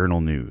Westchester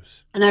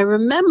Journal-News. And I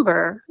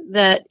remember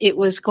that it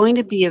was going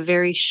to be a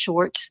very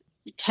short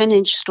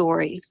 10-inch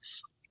story.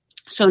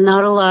 So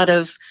not a lot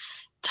of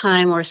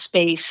time or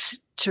space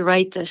to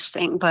write this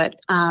thing, but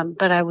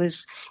I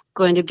was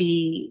going to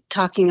be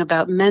talking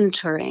about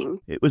mentoring.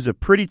 It was a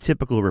pretty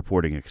typical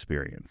reporting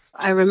experience.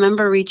 I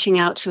remember reaching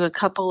out to a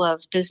couple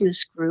of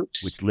business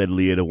groups, which led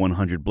Leah to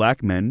 100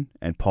 Black Men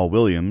and Paul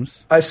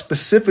Williams. I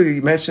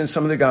specifically mentioned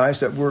some of the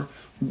guys that were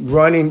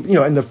running,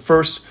 in the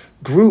first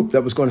group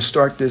that was going to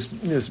start this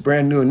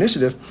brand new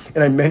initiative,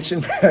 and I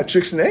mentioned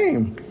Patrick's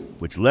name.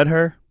 Which led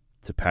her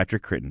to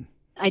Patrick Critton.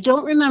 I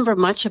don't remember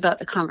much about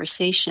the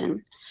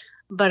conversation,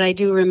 but I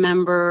do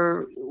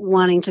remember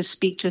wanting to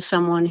speak to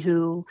someone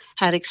who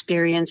had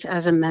experience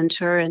as a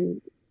mentor and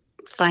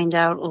find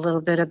out a little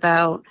bit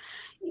about,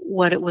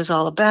 what it was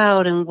all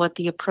about and what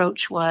the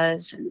approach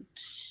was. And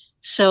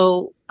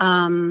so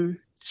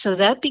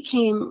that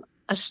became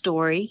a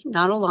story,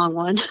 not a long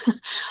one,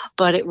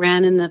 but it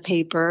ran in the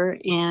paper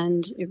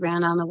and it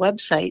ran on the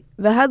website.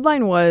 The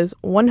headline was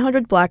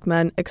 100 Black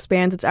Men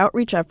Expands Its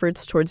Outreach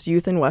Efforts Towards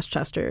Youth in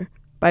Westchester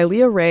by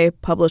Leah Ray,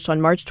 published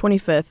on March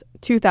 25th,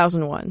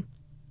 2001.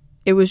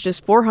 It was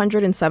just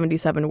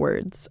 477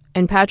 words,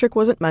 and Patrick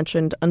wasn't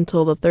mentioned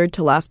until the third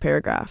to last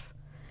paragraph.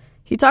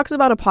 He talks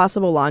about a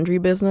possible laundry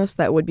business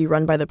that would be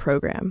run by the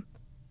program.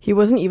 He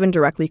wasn't even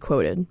directly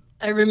quoted.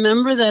 I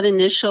remember that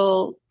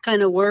initial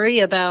kind of worry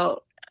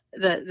about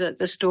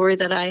the story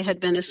that I had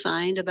been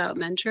assigned about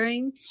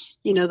mentoring,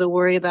 the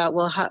worry about,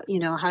 well,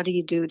 how do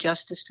you do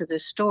justice to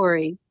this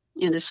story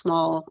in a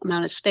small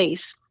amount of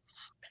space?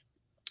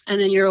 And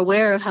then you're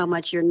aware of how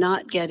much you're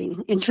not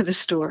getting into the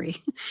story.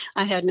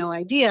 I had no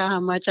idea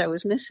how much I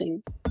was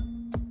missing.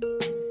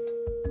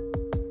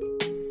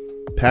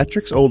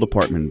 Patrick's old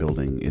apartment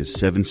building is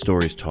 7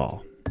 stories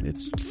tall.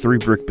 It's 3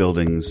 brick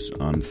buildings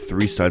on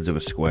 3 sides of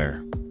a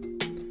square.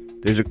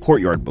 There's a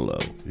courtyard below,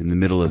 in the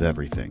middle of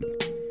everything.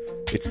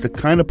 It's the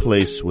kind of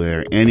place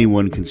where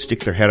anyone can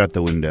stick their head out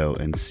the window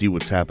and see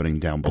what's happening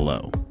down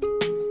below.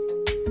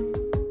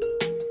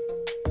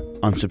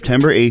 On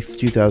September 8th,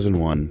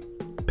 2001,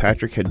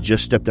 Patrick had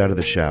just stepped out of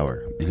the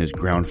shower in his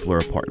ground floor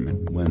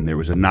apartment when there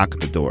was a knock at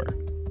the door.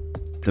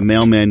 The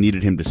mailman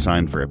needed him to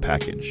sign for a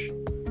package.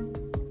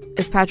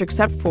 As Patrick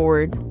stepped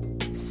forward,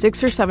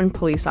 6 or 7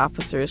 police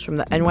officers from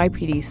the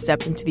NYPD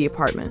stepped into the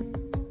apartment.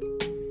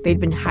 They'd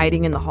been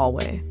hiding in the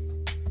hallway.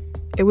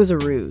 It was a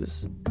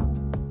ruse.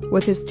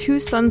 With his 2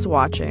 sons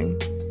watching,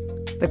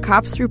 the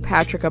cops threw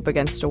Patrick up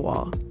against a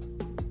wall.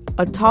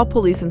 A tall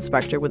police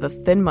inspector with a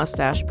thin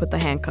mustache put the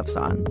handcuffs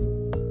on.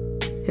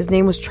 His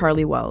name was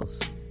Charlie Wells.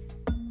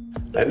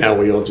 And now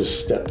we all just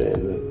step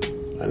in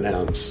and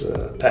announce,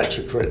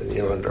 Patrick Critton,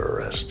 you're under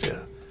arrest, yeah.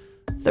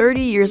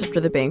 30 years after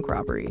the bank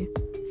robbery,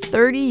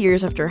 30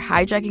 years after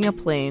hijacking a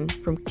plane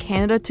from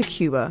Canada to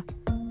Cuba,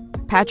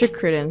 Patrick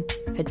Critton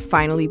had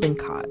finally been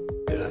caught.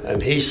 Yeah,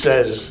 and he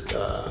says,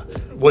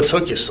 what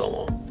took you so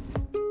long?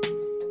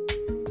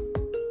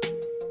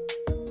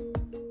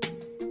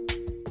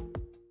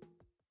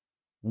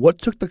 What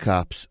took the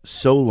cops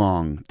so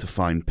long to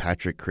find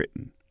Patrick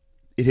Critton?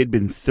 It had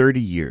been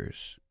 30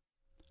 years.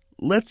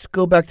 Let's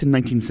go back to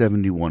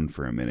 1971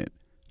 for a minute,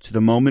 to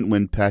the moment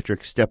when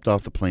Patrick stepped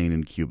off the plane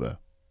in Cuba.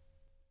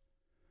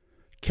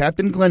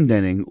 Captain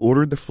Glendenning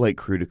ordered the flight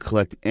crew to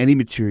collect any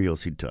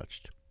materials he'd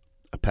touched.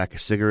 A pack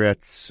of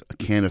cigarettes, a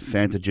can of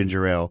Fanta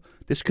ginger ale.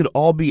 This could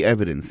all be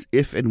evidence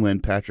if and when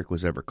Patrick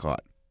was ever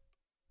caught.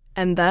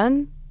 And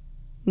then,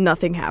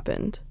 nothing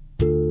happened.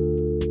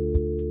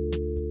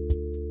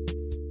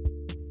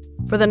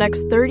 For the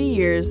next 30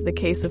 years, the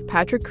case of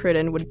Patrick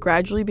Critton would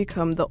gradually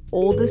become the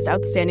oldest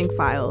outstanding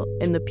file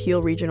in the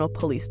Peel Regional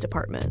Police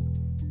Department.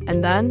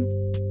 And then,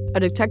 a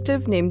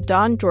detective named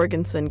Don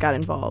Jorgensen got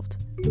involved.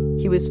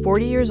 He was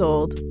 40 years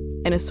old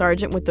and a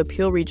sergeant with the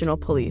Peel Regional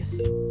Police.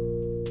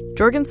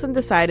 Jorgensen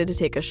decided to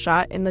take a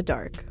shot in the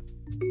dark.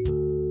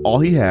 All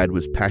he had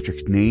was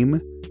Patrick's name,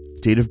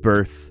 date of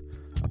birth,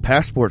 a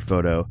passport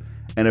photo,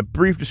 and a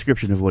brief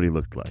description of what he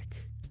looked like.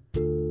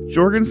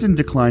 Jorgensen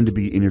declined to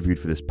be interviewed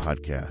for this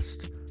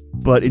podcast,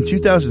 but in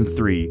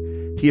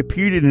 2003, he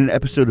appeared in an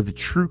episode of the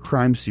true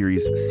crime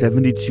series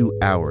 72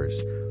 Hours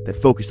that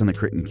focused on the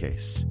Critton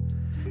case.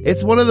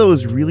 It's one of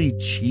those really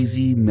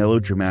cheesy,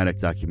 melodramatic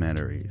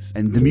documentaries,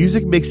 and the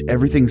music makes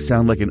everything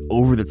sound like an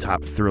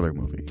over-the-top thriller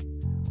movie.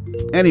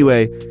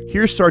 Anyway,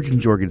 here's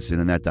Sergeant Jorgensen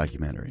in that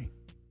documentary.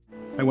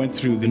 I went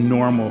through the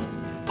normal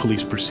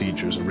police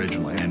procedures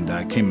originally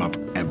and came up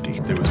empty.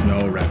 There was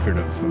no record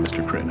of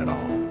Mr. Critton at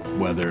all,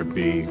 whether it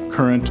be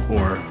current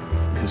or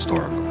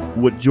historical.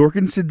 What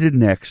Jorgensen did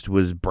next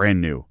was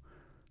brand new,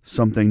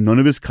 something none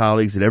of his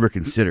colleagues had ever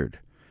considered.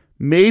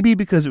 Maybe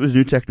because it was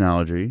new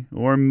technology,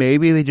 or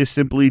maybe they just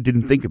simply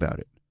didn't think about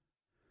it.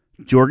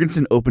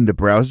 Jorgensen opened a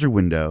browser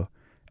window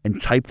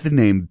and typed the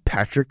name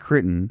Patrick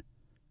Critton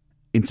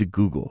into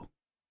Google.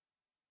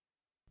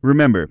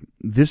 Remember,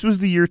 this was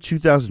the year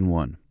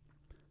 2001.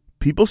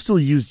 People still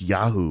used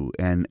Yahoo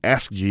and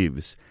Ask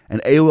Jeeves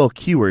and AOL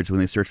keywords when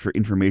they searched for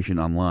information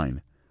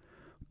online.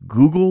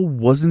 Google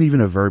wasn't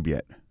even a verb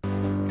yet.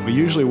 But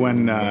usually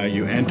when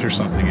you enter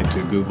something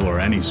into Google or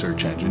any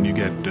search engine, you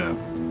get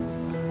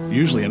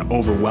usually an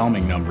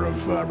overwhelming number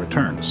of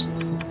returns.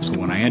 So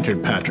when I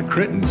entered Patrick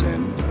Critton's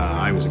in,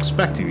 I was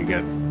expecting to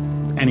get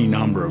any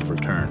number of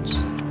returns,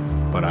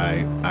 but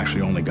I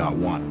actually only got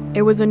one.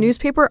 It was a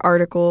newspaper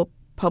article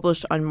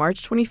published on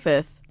March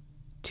 25th,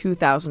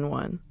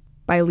 2001,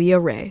 by Leah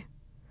Ray.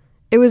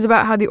 It was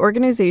about how the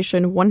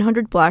organization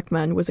 100 Black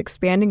Men was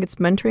expanding its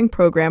mentoring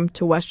program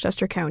to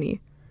Westchester County,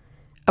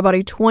 about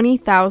a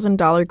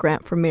 $20,000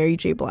 grant from Mary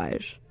J.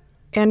 Blige.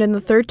 And in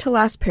the third to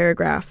last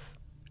paragraph,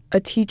 a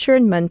teacher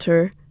and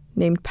mentor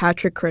named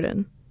Patrick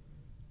Critton,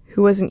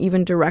 who wasn't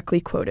even directly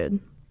quoted.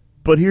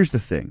 But here's the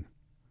thing.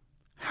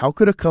 How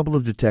could a couple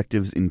of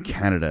detectives in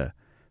Canada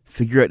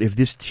figure out if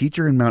this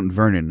teacher in Mount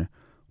Vernon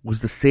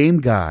was the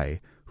same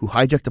guy who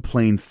hijacked a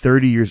plane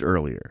 30 years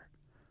earlier.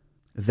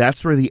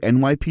 That's where the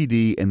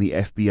NYPD and the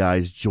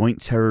FBI's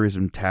Joint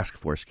Terrorism Task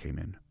Force came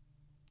in.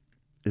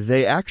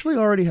 They actually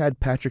already had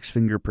Patrick's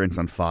fingerprints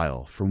on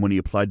file from when he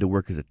applied to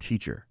work as a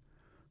teacher,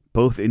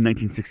 both in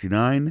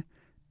 1969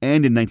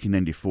 and in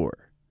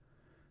 1994.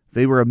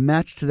 They were a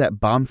match to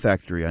that bomb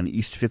factory on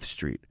East 5th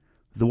Street,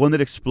 the one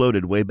that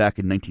exploded way back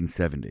in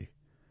 1970.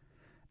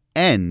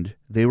 And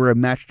they were a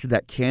match to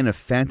that can of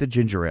Fanta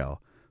ginger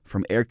ale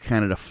from Air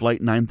Canada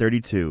Flight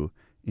 932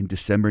 in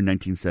December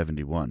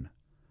 1971.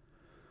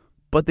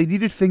 But they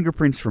needed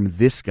fingerprints from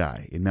this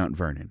guy in Mount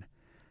Vernon,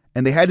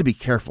 and they had to be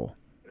careful.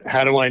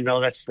 How do I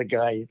know that's the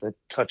guy that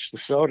touched the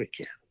soda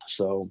can?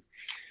 So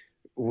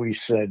we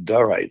said,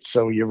 all right,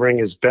 so you ring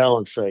his bell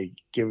and say,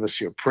 give us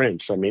your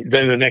prints. I mean,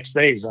 then the next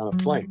day he's on a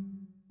plane.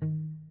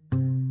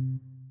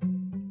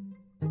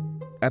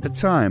 At the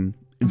time,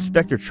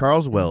 Inspector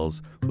Charles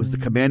Wells was the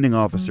commanding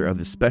officer of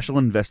the Special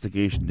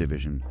Investigation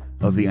Division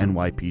of the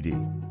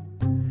NYPD.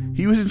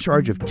 He was in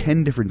charge of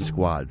 10 different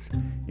squads,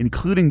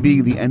 including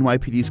being the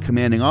NYPD's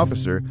commanding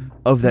officer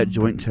of that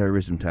Joint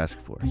Terrorism Task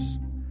Force.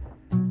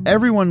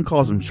 Everyone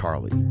calls him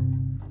Charlie,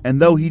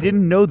 and though he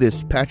didn't know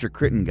this Patrick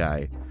Critton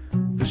guy,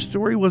 the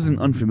story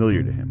wasn't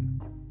unfamiliar to him.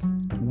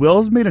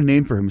 Wells made a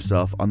name for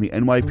himself on the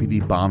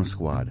NYPD bomb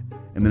squad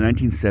in the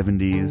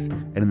 1970s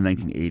and in the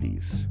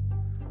 1980s.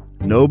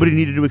 Nobody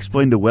needed to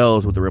explain to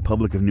Wells what the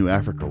Republic of New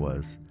Africa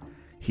was.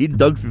 He'd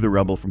dug through the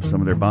rubble from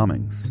some of their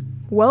bombings.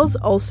 Wells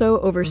also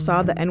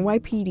oversaw the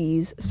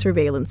NYPD's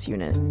surveillance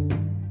unit.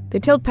 They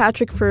tailed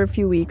Patrick for a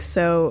few weeks,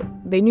 so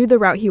they knew the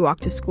route he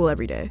walked to school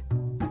every day.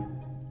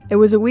 It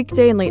was a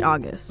weekday in late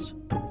August.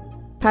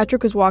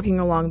 Patrick was walking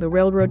along the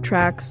railroad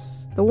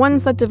tracks, the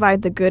ones that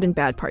divide the good and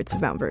bad parts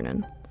of Mount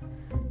Vernon.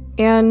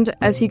 And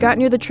as he got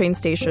near the train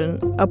station,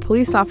 a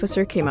police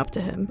officer came up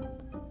to him.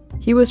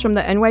 He was from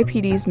the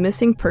NYPD's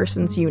Missing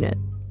Persons Unit,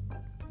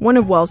 one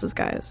of Wells's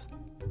guys.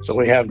 So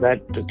we have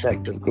that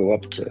detective go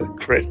up to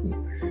Critton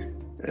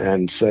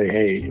and say,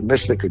 hey,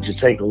 mister, could you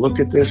take a look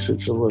at this?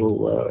 It's a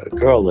little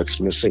girl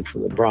that's missing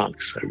from the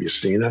Bronx. Have you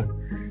seen her?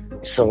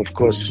 So, of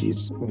course, he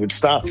would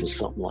stop for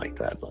something like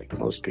that, like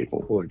most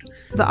people would.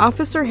 The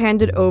officer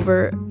handed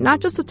over not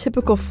just a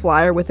typical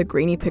flyer with a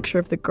grainy picture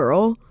of the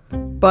girl,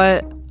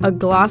 but a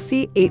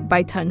glossy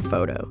 8x10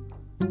 photo.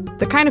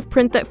 The kind of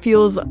print that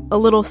feels a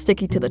little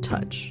sticky to the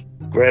touch.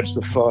 Grabs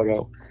the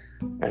photo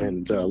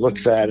and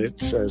looks at it,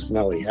 says,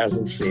 no, he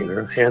hasn't seen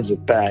her, hands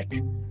it back.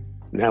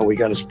 Now we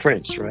got his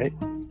prints, right?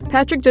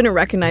 Patrick didn't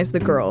recognize the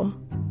girl.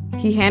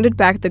 He handed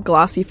back the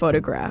glossy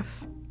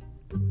photograph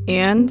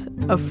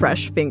and a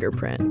fresh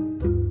fingerprint.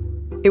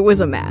 It was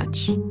a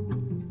match.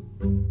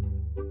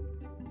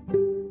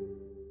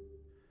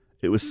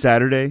 It was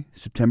Saturday,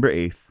 September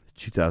 8th,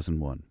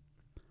 2001.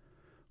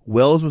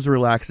 Wells was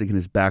relaxing in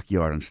his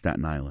backyard on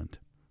Staten Island.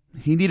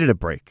 He needed a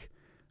break.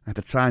 At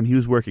the time, he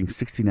was working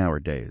 16-hour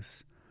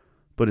days.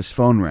 But his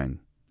phone rang.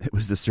 It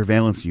was the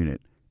surveillance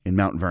unit in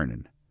Mount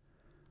Vernon.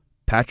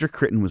 Patrick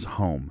Critton was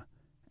home,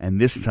 and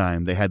this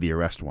time they had the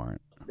arrest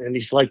warrant. And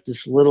he's like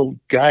this little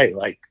guy,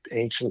 like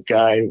ancient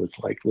guy with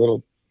like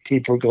little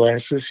peeper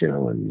glasses, you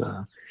know, and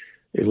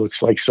it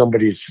looks like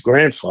somebody's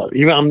grandfather.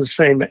 Even I'm the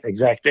same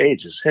exact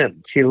age as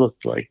him. He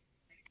looked like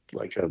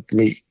a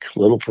meek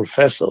little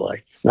professor,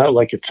 like not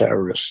like a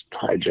terrorist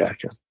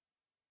hijacker.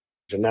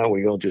 And now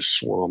we all just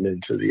swarm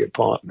into the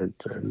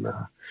apartment,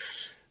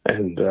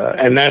 and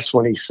that's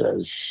when he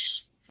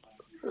says,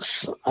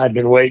 "I've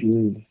been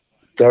waiting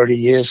 30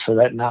 years for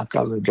that knock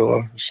on the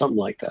door," something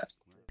like that.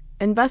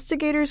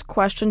 Investigators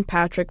questioned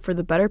Patrick for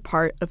the better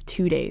part of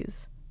 2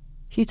 days.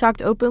 He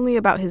talked openly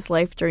about his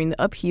life during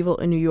the upheaval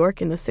in New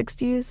York in the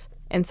 60s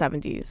and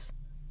 70s.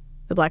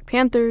 The Black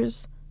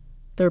Panthers,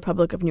 the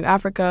Republic of New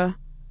Africa,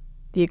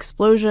 the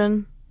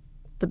explosion,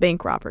 the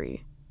bank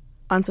robbery.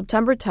 On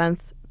September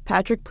 10th,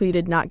 Patrick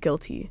pleaded not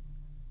guilty.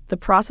 The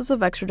process of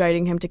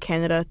extraditing him to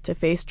Canada to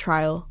face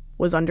trial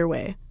was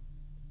underway.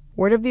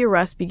 Word of the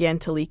arrest began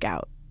to leak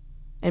out.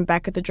 And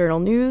back at the Journal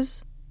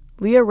News,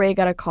 Leah Ray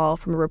got a call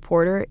from a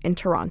reporter in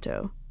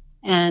Toronto.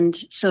 And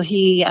so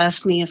he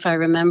asked me if I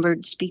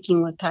remembered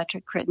speaking with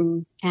Patrick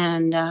Critton.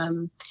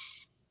 And,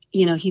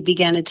 he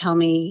began to tell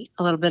me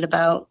a little bit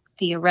about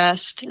the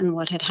arrest and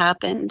what had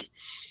happened.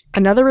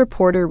 Another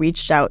reporter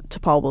reached out to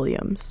Paul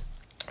Williams.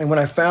 And when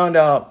I found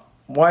out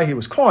why he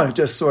was calling, it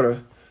just sort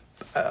of,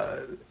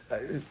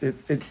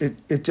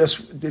 it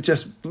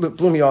just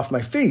blew me off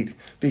my feet,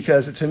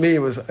 because to me it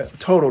was a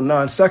total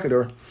non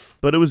sequitur.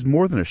 But it was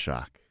more than a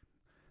shock.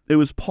 It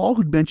was Paul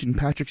who'd mentioned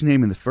Patrick's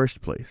name in the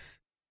first place.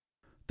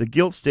 The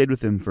guilt stayed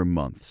with him for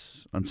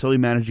months, until he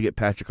managed to get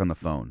Patrick on the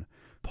phone.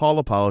 Paul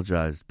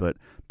apologized, but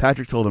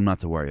Patrick told him not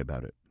to worry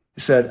about it.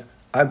 He said,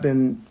 I've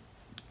been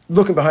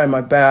looking behind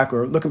my back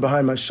or looking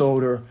behind my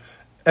shoulder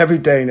every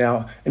day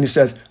now. And he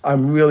says,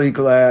 I'm really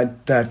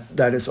glad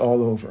that it's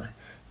all over.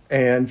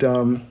 And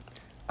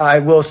I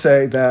will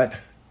say that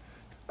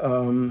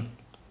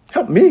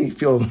helped me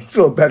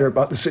feel better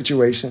about the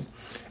situation.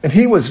 And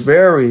he was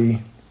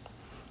very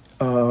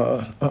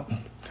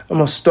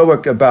almost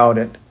stoic about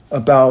it,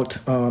 about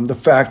the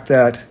fact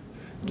that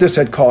this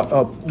had caught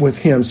up with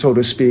him, so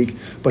to speak,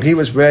 but he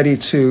was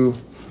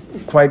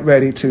quite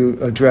ready to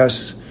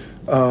address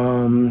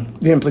the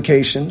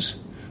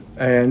implications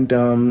and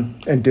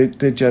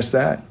did just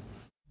that.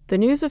 The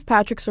news of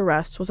Patrick's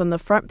arrest was on the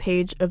front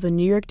page of the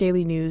New York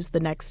Daily News the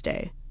next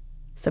day,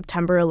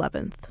 September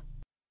 11th.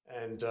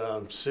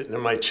 And sitting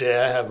in my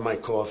chair, having my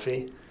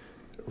coffee,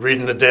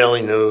 reading the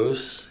Daily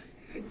News,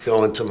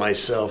 going to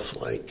myself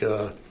like,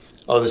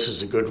 this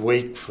is a good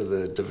week for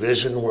the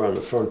division. We're on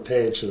the front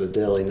page of the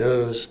Daily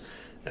News,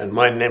 and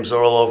my name's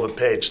all over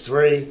page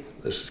 3.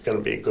 This is going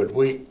to be a good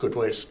week, good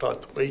way to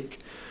start the week.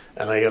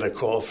 And I got a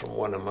call from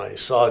one of my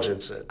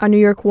sergeants. On New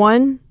York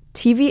 1,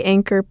 TV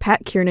anchor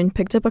Pat Kiernan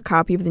picked up a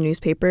copy of the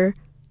newspaper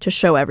to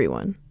show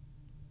everyone.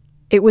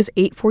 It was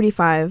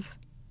 8:45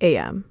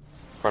 a.m.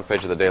 Front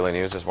page of the Daily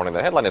News this morning.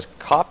 The headline is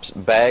Cops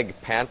Bag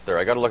Panther.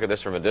 I got to look at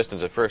this from a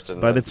distance at first.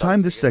 By the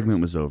time this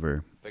segment was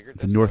over,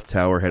 the North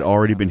Tower had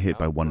already been hit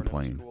by one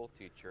plane.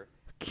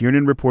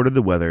 Kiernan reported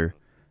the weather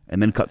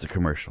and then cut to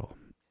commercial.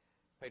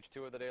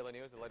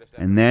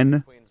 And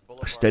then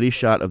a steady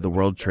shot of the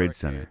World Trade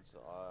Center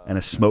and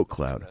a smoke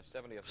cloud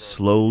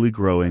slowly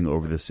growing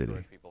over the city.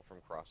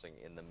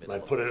 I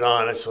put it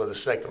on, I saw the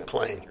second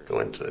plane go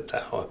into the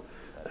tower,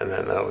 and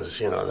then that was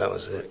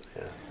it.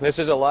 Yeah. This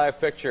is a live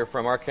picture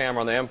from our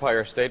camera on the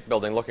Empire State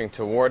Building looking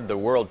toward the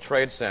World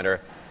Trade Center.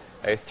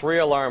 A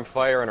 3-alarm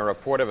fire and a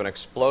report of an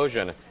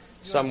explosion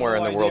somewhere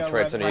in the World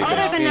Trade Center. You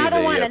can see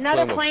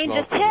another plane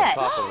just hit.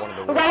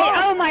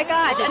 Right, oh my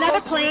God,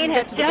 another plane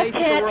has just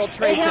hit the World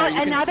Trade Center.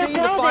 You can see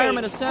the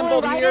firemen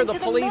assembled here, the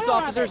police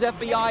officers,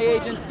 FBI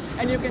agents,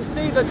 and you can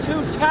see the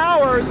two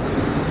towers.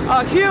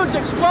 A huge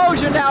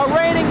explosion now,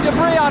 raining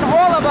debris on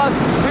all of us.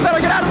 We better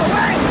get out of the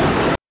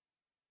way.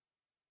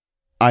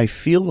 I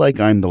feel like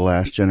I'm the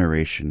last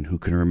generation who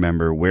can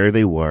remember where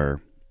they were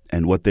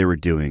and what they were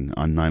doing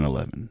on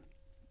 9/11.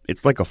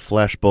 It's like a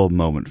flashbulb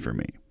moment for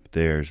me.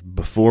 There's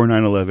before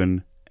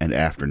 9/11 and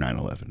after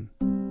 9/11.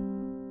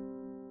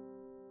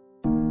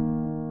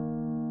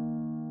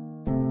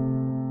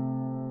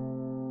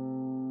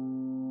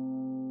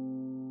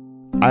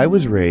 I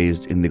was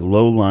raised in the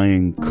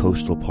low-lying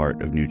coastal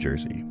part of New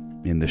Jersey,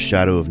 in the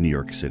shadow of New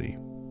York City.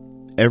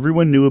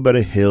 Everyone knew about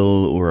a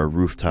hill or a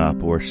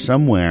rooftop or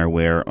somewhere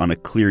where, on a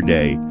clear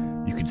day,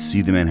 you could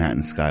see the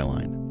Manhattan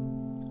skyline.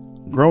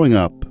 Growing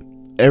up,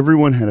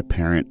 everyone had a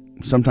parent,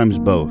 sometimes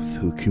both,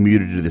 who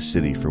commuted to the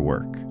city for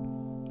work.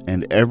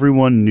 And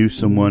everyone knew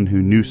someone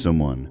who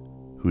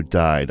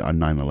died on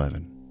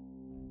 9/11.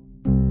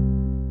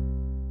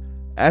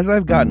 As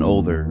I've gotten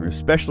older,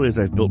 especially as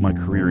I've built my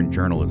career in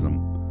journalism,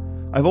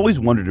 I've always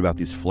wondered about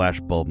these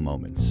flashbulb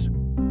moments.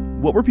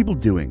 What were people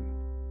doing?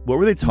 What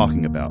were they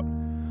talking about?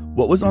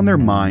 What was on their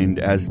mind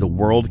as the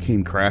world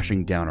came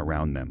crashing down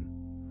around them?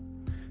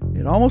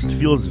 It almost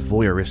feels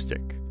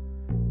voyeuristic.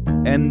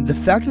 And the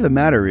fact of the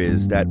matter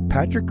is that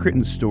Patrick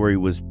Critten's story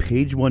was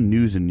page 1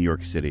 news in New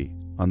York City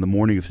on the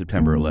morning of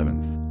September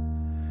 11th.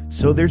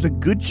 So there's a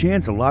good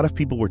chance a lot of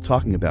people were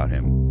talking about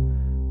him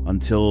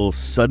until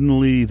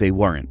suddenly they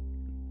weren't.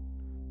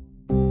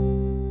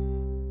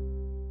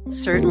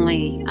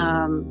 Certainly,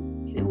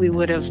 we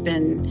would have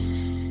been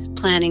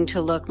planning to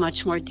look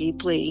much more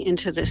deeply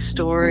into this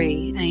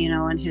story,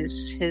 and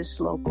his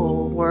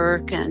local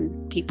work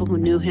and people who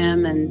knew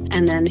him,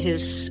 and then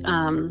his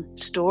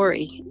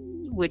story,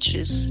 which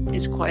is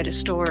quite a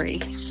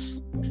story.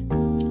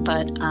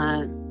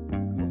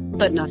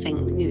 But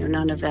nothing,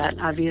 none of that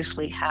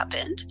obviously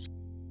happened.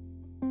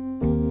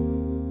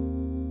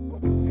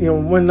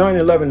 When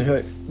 9/11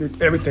 hit,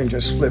 everything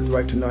just flipped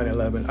right to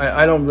 9/11.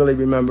 I don't really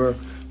remember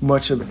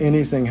much of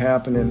anything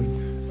happening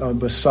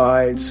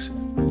besides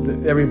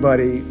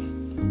everybody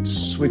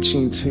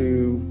switching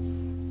to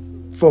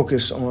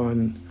focus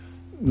on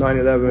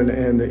 9/11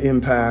 and the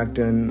impact,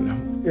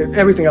 and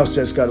everything else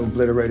just got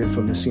obliterated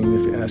from the scene,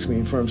 if you ask me,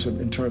 in terms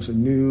of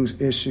news,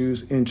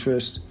 issues,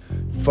 interest,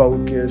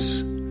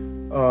 focus,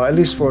 at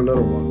least for a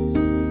little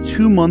while.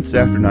 2 months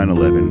after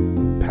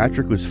 9/11,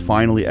 Patrick was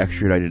finally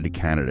extradited to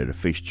Canada to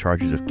face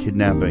charges of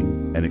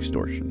kidnapping and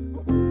extortion.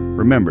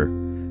 Remember,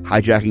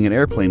 hijacking an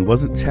airplane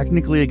wasn't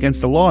technically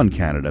against the law in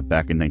Canada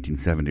back in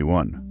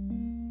 1971.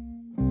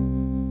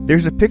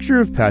 There's a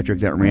picture of Patrick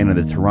that ran in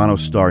the Toronto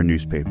Star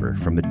newspaper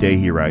from the day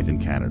he arrived in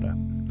Canada.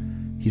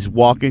 He's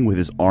walking with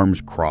his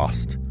arms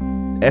crossed,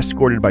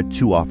 escorted by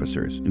 2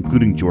 officers,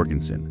 including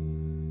Jorgensen.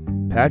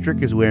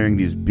 Patrick is wearing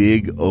these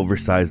big,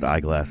 oversized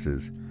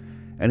eyeglasses,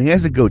 and he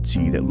has a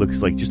goatee that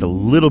looks like just a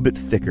little bit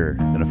thicker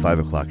than a 5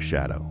 o'clock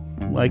shadow,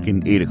 like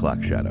an 8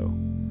 o'clock shadow.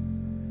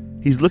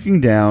 He's looking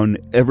down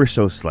ever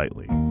so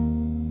slightly.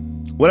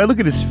 When I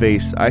look at his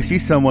face, I see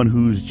someone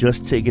who's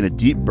just taken a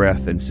deep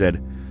breath and said,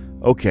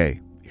 "Okay,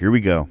 here we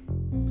go."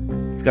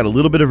 It's got a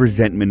little bit of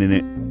resentment in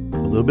it,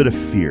 a little bit of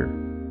fear.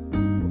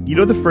 You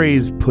know the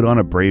phrase, "put on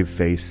a brave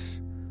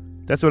face"?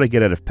 That's what I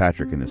get out of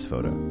Patrick in this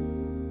photo.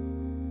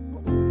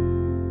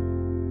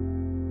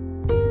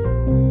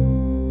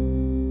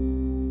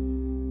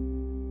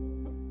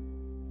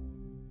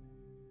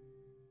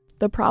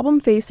 The problem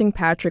facing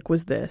Patrick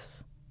was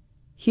this.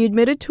 He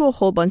admitted to a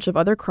whole bunch of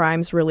other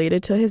crimes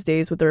related to his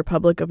days with the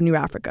Republic of New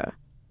Africa.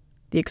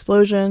 The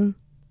explosion,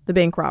 the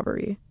bank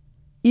robbery.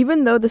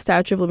 Even though the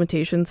statute of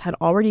limitations had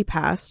already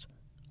passed,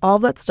 all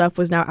of that stuff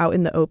was now out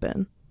in the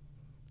open.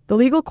 The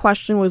legal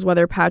question was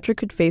whether Patrick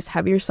could face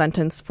heavier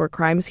sentence for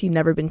crimes he'd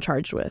never been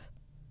charged with,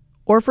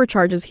 or for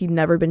charges he'd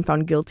never been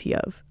found guilty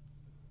of.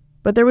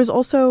 But there was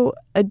also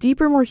a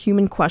deeper, more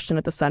human question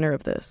at the center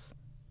of this.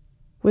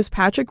 Was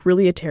Patrick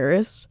really a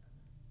terrorist?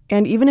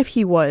 And even if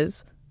he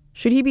was,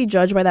 should he be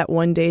judged by that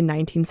one day in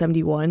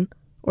 1971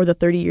 or the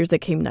 30 years that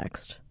came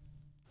next?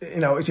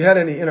 If you had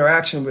any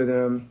interaction with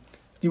him,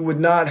 you would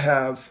not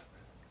have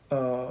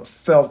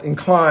felt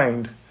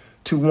inclined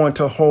to want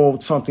to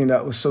hold something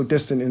that was so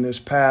distant in his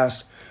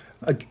past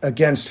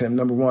against him,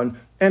 number one.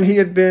 And he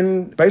had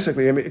been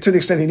basically, to the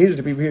extent he needed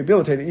to be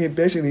rehabilitated, he had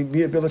basically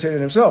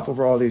rehabilitated himself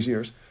over all these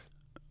years.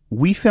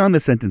 We found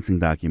the sentencing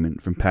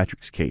document from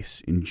Patrick's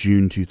case in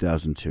June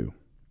 2002.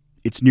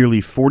 It's nearly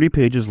 40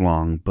 pages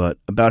long, but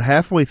about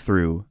halfway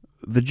through,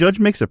 the judge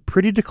makes a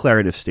pretty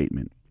declarative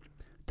statement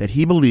that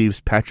he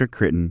believes Patrick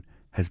Critton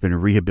has been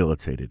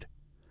rehabilitated.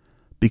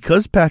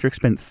 Because Patrick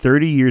spent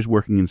 30 years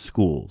working in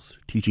schools,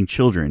 teaching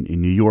children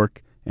in New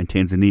York and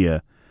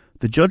Tanzania,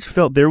 the judge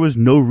felt there was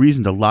no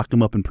reason to lock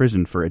him up in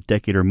prison for a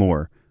decade or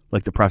more,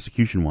 like the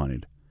prosecution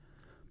wanted.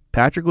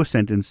 Patrick was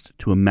sentenced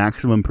to a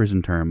maximum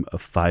prison term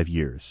of 5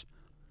 years.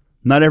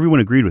 Not everyone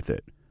agreed with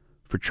it.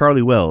 For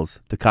Charlie Wells,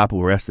 the cop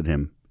who arrested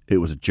him, it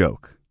was a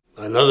joke.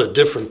 Another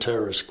different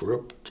terrorist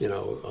group,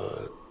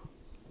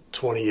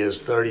 20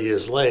 years, 30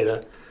 years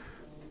later,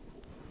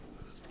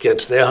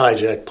 gets their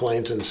hijacked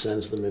planes and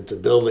sends them into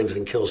buildings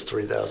and kills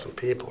 3,000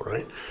 people,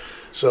 right?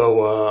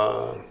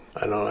 So,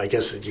 I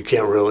guess that you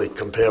can't really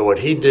compare what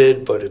he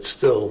did, but he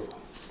still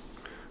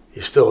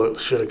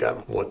should have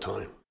gotten more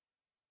time.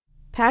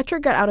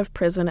 Patrick got out of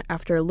prison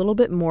after a little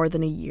bit more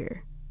than a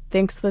year,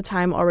 thanks to the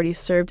time already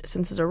served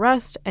since his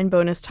arrest and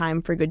bonus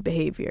time for good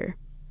behavior.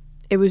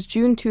 It was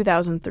June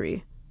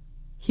 2003.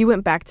 He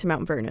went back to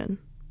Mount Vernon.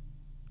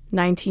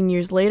 19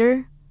 years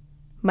later,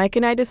 Mike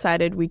and I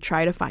decided we'd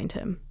try to find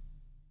him.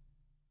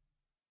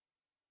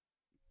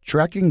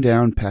 Tracking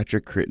down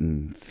Patrick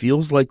Critton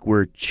feels like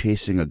we're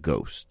chasing a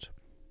ghost.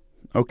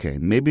 Okay,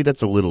 maybe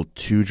that's a little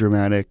too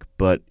dramatic,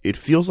 but it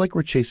feels like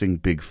we're chasing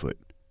Bigfoot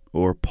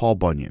or Paul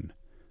Bunyan,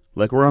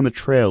 like we're on the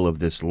trail of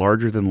this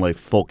larger-than-life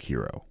folk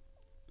hero.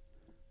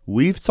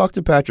 We've talked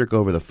to Patrick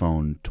over the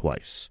phone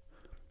twice.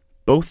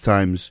 Both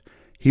times,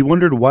 he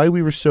wondered why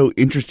we were so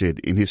interested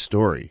in his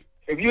story.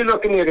 If you're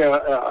looking at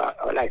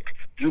like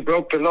you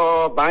broke the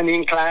law, Bonnie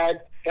and Clyde,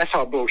 that's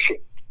all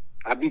bullshit.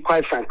 I'll be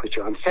quite frank with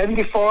you. I'm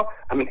 74,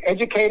 I'm an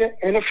educator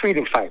and a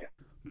freedom fighter.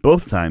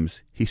 Both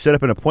times, he set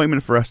up an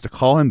appointment for us to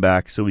call him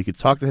back so we could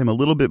talk to him a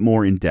little bit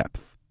more in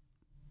depth.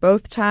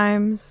 Both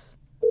times,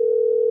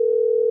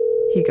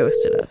 he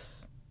ghosted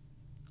us.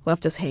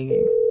 Left us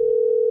hanging.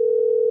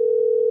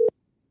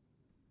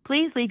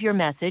 Please leave your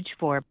message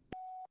for...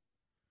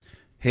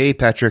 Hey,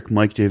 Patrick,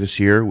 Mike Davis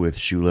here with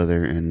Shoe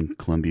Leather and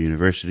Columbia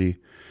University.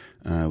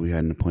 We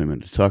had an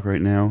appointment to talk right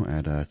now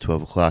at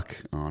 12 o'clock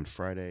on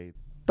Friday.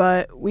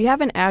 But we have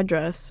an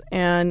address,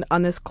 and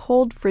on this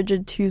cold,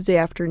 frigid Tuesday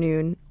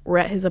afternoon, we're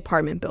at his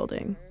apartment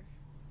building.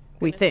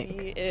 We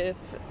think. See if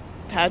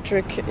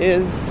Patrick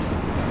is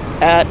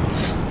at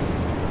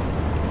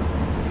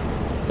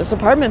this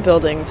apartment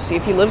building to see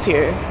if he lives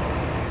here.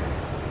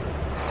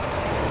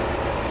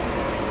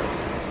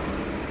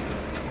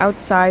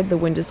 Outside, the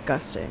wind is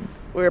gusting.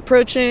 We're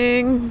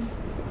approaching.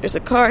 There's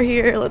a car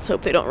here. Let's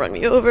hope they don't run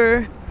me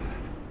over.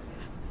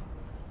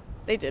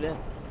 They didn't.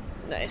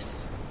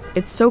 Nice.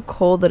 It's so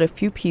cold that a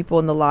few people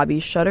in the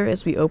lobby shudder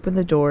as we open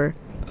the door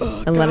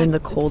and let in the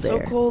cold air.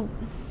 It's so cold.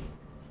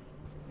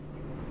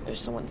 There's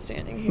someone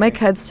standing here. Mike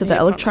heads to the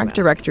electronic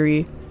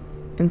directory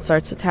and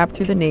starts to tap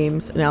through the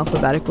names in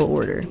alphabetical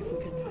order.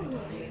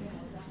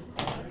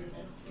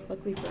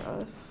 Luckily for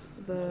us,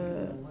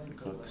 the...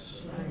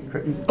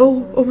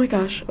 Oh my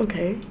gosh,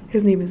 okay.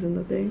 His name is in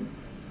the thing.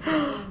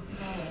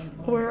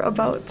 We're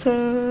about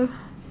to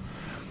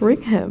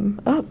ring him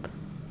up.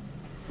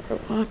 We're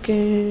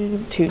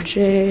walking to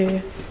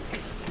J.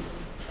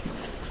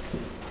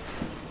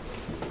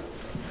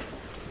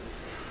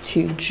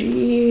 To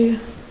G.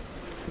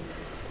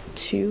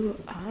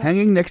 To I.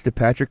 Hanging next to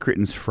Patrick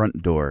Critton's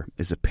front door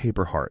is a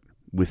paper heart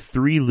with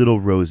 3 little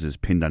roses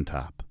pinned on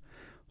top,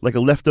 like a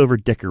leftover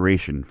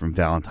decoration from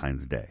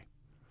Valentine's Day.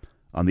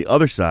 On the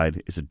other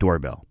side is a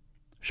doorbell.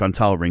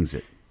 Chantal rings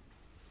it.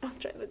 I'll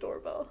try the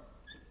doorbell.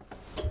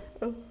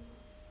 Oh.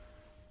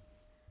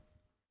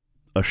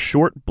 A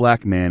short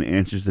black man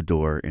answers the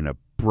door in a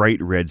bright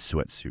red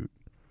sweatsuit.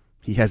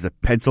 He has a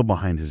pencil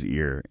behind his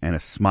ear and a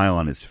smile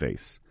on his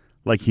face,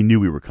 like he knew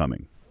we were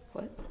coming.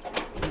 What?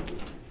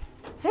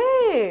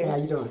 Hey! How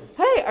you doing?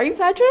 Hey, are you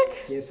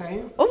Patrick? Yes, I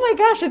am. Oh my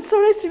gosh, it's so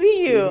nice to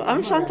meet you.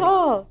 I'm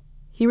Chantal.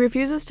 He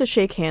refuses to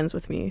shake hands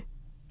with me.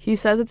 He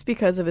says it's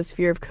because of his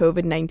fear of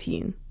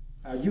COVID-19.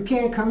 You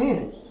can't come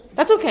in.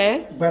 That's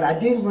okay. But I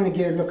did want to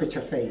get a look at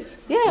your face.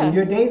 Yeah. And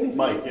you're David?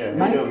 Mike, yeah. Mike?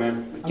 How you doing,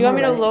 man? Do you want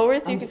me to lower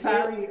it so you can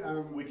sorry, see it?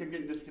 we can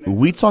get disconnected.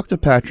 We talked to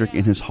Patrick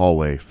in his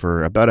hallway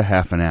for about a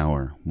half an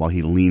hour while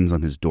he leans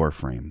on his door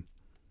frame.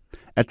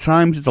 At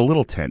times, it's a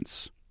little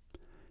tense.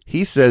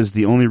 He says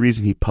the only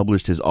reason he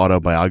published his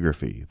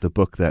autobiography, the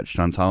book that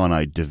Chantal and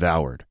I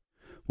devoured,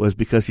 was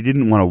because he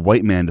didn't want a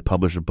white man to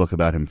publish a book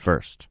about him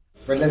first.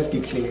 But let's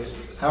be clear.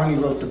 I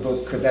only wrote the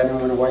book because I don't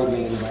want a white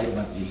man to write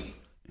about me.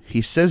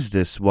 He says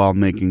this while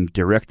making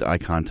direct eye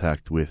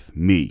contact with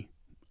me,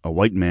 a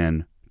white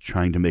man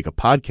trying to make a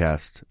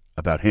podcast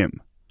about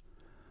him.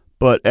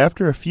 But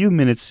after a few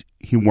minutes,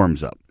 he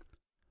warms up.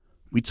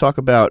 We talk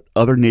about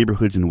other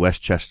neighborhoods in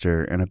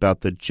Westchester and about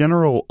the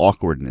general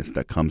awkwardness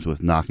that comes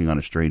with knocking on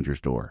a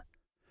stranger's door.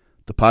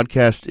 The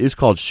podcast is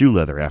called Shoe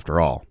Leather, after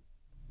all.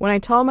 When I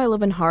tell him I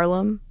live in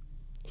Harlem,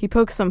 he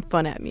pokes some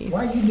fun at me.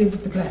 Why you live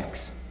with the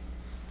blacks?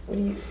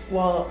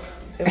 Well,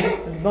 it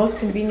was the most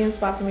convenient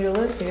spot for me to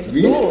live to get to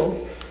Really?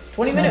 school.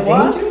 20-minute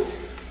walk. Dangerous?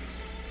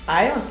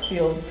 I don't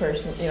feel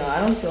I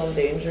don't feel in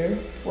danger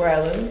where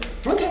I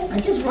live. Okay, I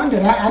just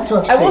wondered. I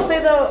talk I will say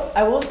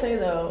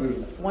though,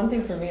 one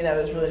thing for me that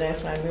was really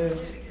nice when I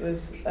moved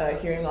was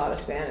hearing a lot of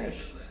Spanish.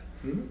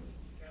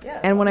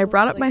 Yeah. And when I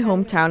brought up my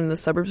hometown in the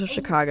suburbs of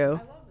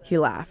Chicago, he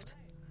laughed.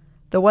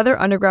 The Weather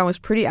Underground was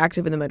pretty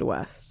active in the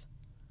Midwest.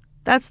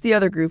 That's the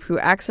other group who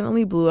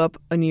accidentally blew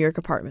up a New York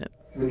apartment.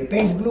 When the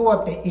base blew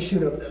up, they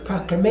issued a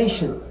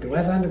proclamation. The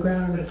Weather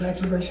Underground, the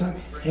Black Liberation Army,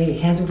 hey,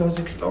 handle those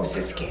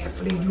explosives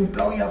carefully. You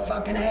blow your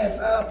fucking ass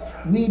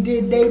up. We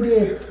did, they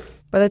did.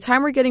 By the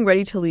time we're getting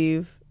ready to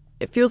leave,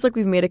 it feels like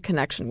we've made a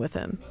connection with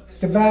him.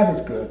 The vibe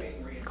is good.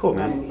 Cool,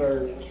 man. I'm a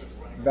very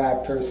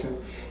vibe person.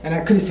 And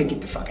I could have said,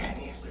 get the fuck out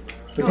of here.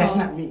 But that's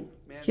not me.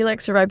 He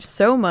likes her vibe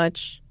so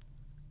much,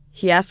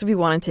 he asked if we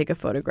want to take a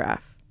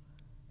photograph.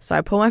 So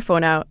I pull my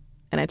phone out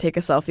and I take a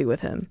selfie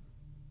with him.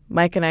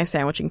 Mike and I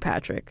sandwiching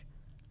Patrick.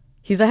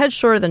 He's a head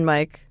shorter than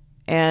Mike,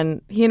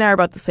 and he and I are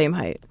about the same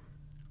height.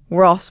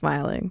 We're all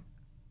smiling.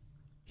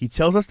 He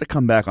tells us to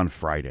come back on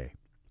Friday,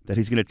 that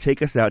he's going to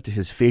take us out to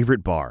his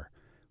favorite bar.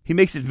 He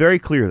makes it very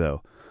clear,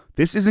 though,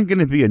 this isn't going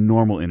to be a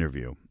normal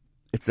interview.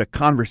 It's a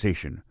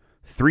conversation.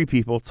 3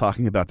 people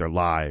talking about their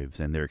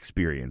lives and their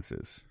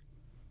experiences.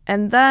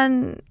 And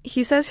then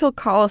he says he'll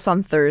call us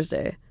on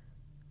Thursday,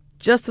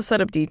 just to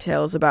set up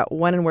details about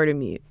when and where to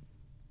meet.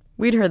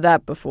 We'd heard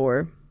that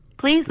before.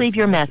 Please leave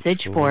your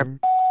message for...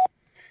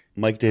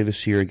 Mike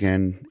Davis here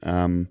again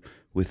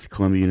with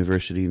Columbia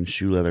University and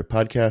Shoe Leather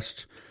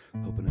Podcast.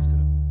 Hoping I set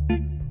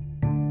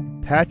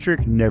up.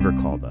 Patrick never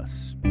called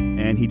us,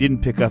 and he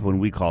didn't pick up when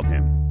we called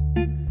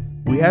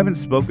him. We haven't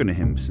spoken to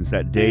him since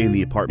that day in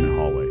the apartment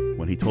hallway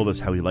when he told us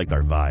how he liked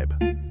our vibe.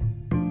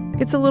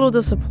 It's a little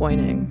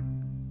disappointing.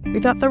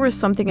 We thought there was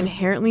something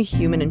inherently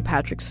human in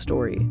Patrick's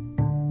story.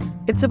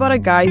 It's about a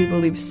guy who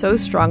believed so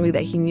strongly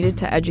that he needed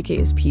to educate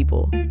his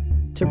people,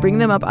 to bring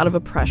them up out of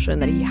oppression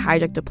that he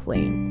hijacked a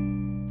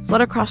plane,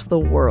 fled across the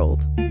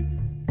world.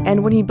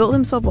 And when he built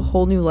himself a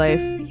whole new life,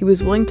 he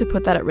was willing to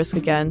put that at risk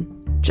again,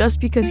 just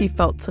because he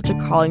felt such a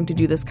calling to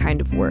do this kind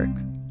of work.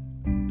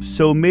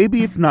 So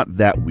maybe it's not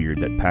that weird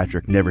that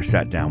Patrick never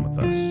sat down with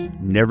us,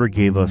 never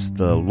gave us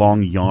the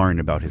long yarn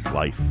about his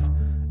life,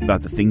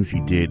 about the things he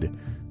did,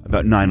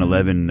 about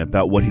 9/11,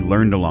 about what he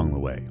learned along the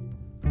way.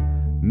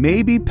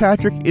 Maybe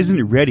Patrick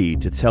isn't ready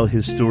to tell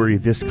his story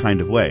this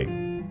kind of way.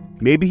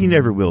 Maybe he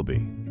never will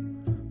be.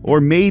 Or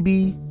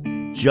maybe,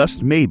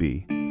 just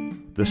maybe,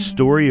 the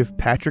story of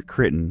Patrick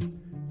Critton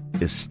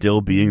is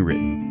still being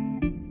written.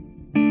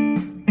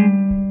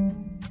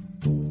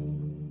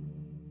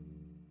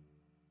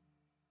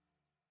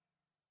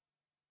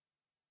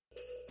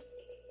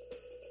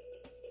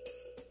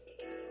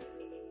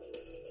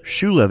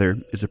 Shoe Leather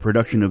is a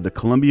production of the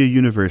Columbia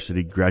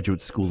University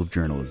Graduate School of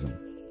Journalism.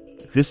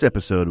 This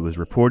episode was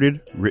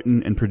reported,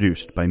 written, and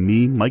produced by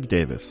me, Mike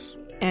Davis.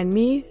 And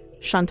me,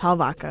 Chantal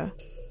Vaca.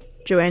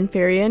 Joanne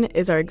Farian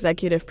is our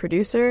executive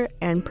producer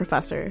and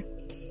professor.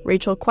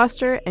 Rachel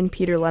Quester and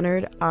Peter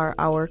Leonard are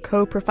our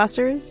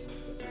co-professors.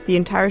 The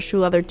entire Shoe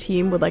Leather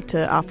team would like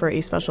to offer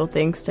a special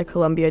thanks to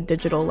Columbia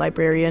Digital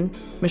Librarian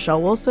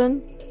Michelle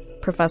Wilson,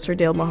 Professor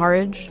Dale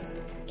Maharaj,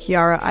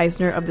 Kiara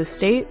Eisner of The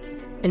State,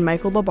 and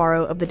Michael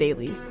Barbaro of The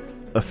Daily.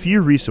 A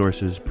few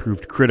resources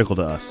proved critical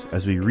to us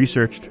as we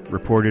researched,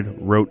 reported,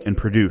 wrote, and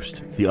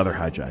produced The Other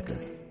Hijacker.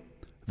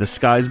 The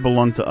Skies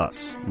Belong to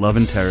Us, Love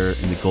and Terror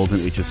in the Golden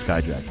Age of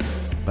Skyjacking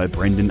by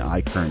Brendan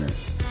I. Kerner.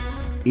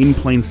 In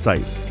Plain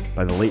Sight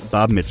by the late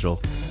Bob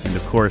Mitchell, and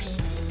of course,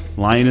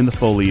 Lion in the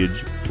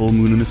Foliage, Full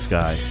Moon in the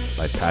Sky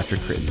by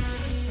Patrick Critton.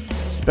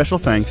 Special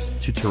thanks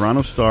to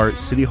Toronto Star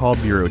City Hall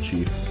Bureau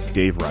Chief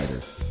Dave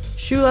Ryder.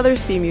 Shoe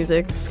Leather's theme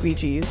music,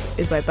 Squeegees,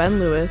 is by Ben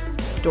Lewis,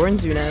 Dorn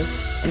Zunez,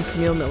 and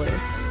Camille Miller,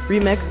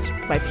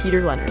 remixed by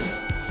Peter Leonard.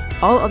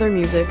 All other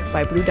music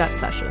by Blue Dot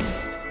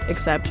Sessions,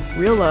 except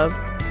Real Love,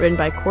 written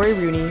by Corey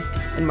Rooney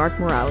and Mark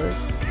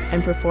Morales,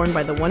 and performed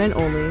by the one and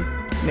only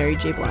Mary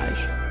J. Blige.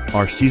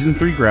 Our Season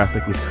 3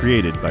 graphic was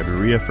created by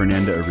Maria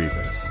Fernanda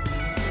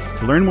Arribas.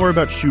 To learn more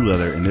about Shoe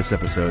Leather in this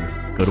episode,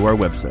 go to our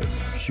website,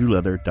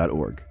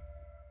 shoeleather.org.